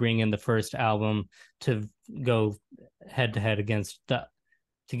fair to bring in the first album to go head to head against the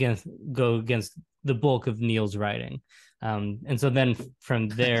bulk of Neil's writing. And so then from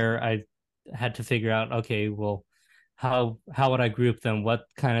there, I had to figure out, okay, well, how would I group them? What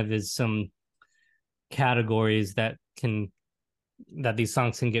kind of is some categories that these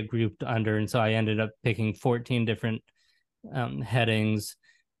songs can get grouped under? And so I ended up picking 14 different headings.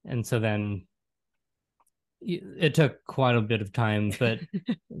 And so then it took quite a bit of time, but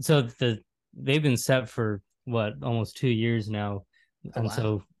so they've been set for what, almost 2 years now. And wow.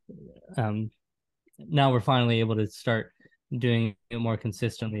 So now we're finally able to start doing it more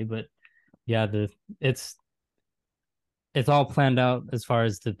consistently. But yeah, it's all planned out as far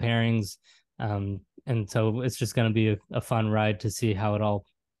as the pairings. And so it's just going to be a fun ride to see how it all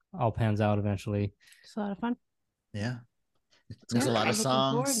pans out eventually. It's a lot of fun. Yeah. There's a lot of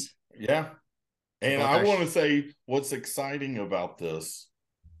songs. Yeah. And I want to say what's exciting about this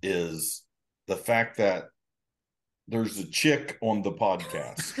is the fact that there's a chick on the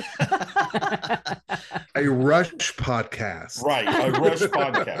podcast. A Rush podcast. Right. A Rush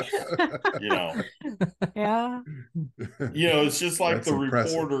podcast. Yeah. It's just like That's the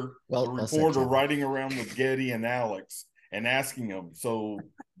impressive. reporter riding around with Getty and Alex and asking them, so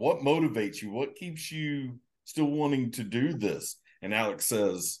what motivates you? What keeps you still wanting to do this? And Alex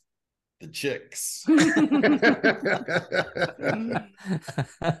says, the chicks.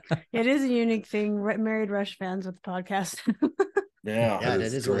 It is a unique thing. Married Rush fans with the podcast. Yeah,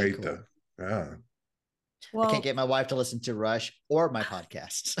 it is great, really cool. Yeah. Well, I can't get my wife to listen to Rush or my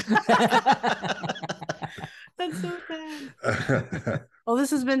podcasts. That's so sad. Well,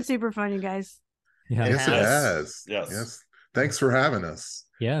 this has been super fun, you guys. Yeah. Yes, it has. Yes. Thanks for having us.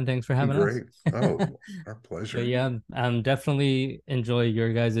 Yeah, and thanks for having us. Great. Oh, our pleasure. But yeah, definitely enjoy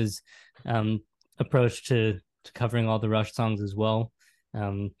your guys' approach to covering all the Rush songs as well.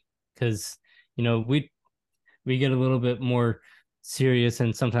 Because we get a little bit more serious,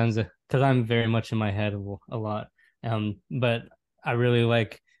 and sometimes because I'm very much in my head a lot. But I really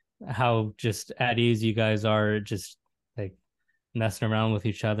like how just at ease you guys are, just like messing around with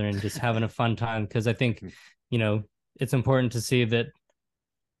each other and just having a fun time. Because I think it's important to see that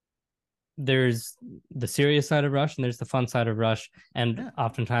there's the serious side of Rush and there's the fun side of Rush, and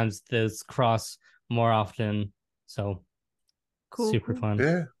oftentimes those cross more often. So cool. Super fun.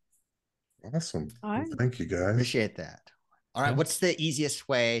 Yeah. Awesome. All right. Thank you, guys. Appreciate that. All right. What's the easiest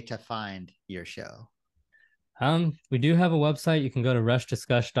way to find your show? We do have a website. You can go to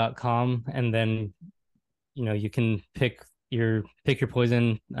rushdiscush.com, and then you can pick your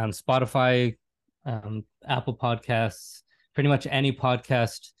poison on Spotify, Apple Podcasts, pretty much any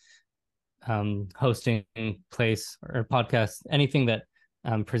podcast hosting place or podcast, anything that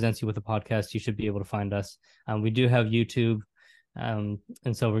presents you with a podcast, you should be able to find us. We do have YouTube, and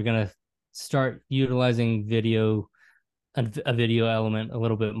so we're gonna start utilizing a video element a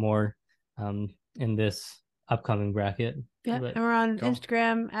little bit more in this upcoming bracket. Yeah, But, and we're on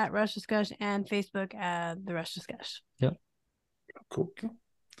Instagram at Rush Discush and Facebook at The Rush Discush. Yep. Cool.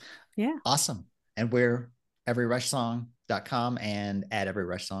 Yeah. Awesome. And we're everyrushsong.com and at Every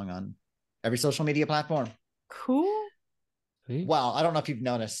Rush Song on every social media platform. Cool. Sweet. Well, I don't know if you've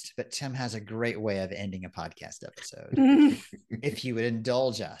noticed, but Tim has a great way of ending a podcast episode. If you would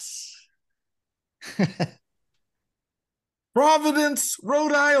indulge us. Providence,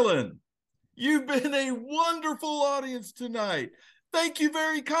 Rhode Island. You've been a wonderful audience tonight. Thank you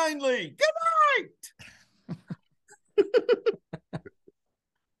very kindly. Good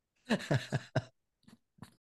night.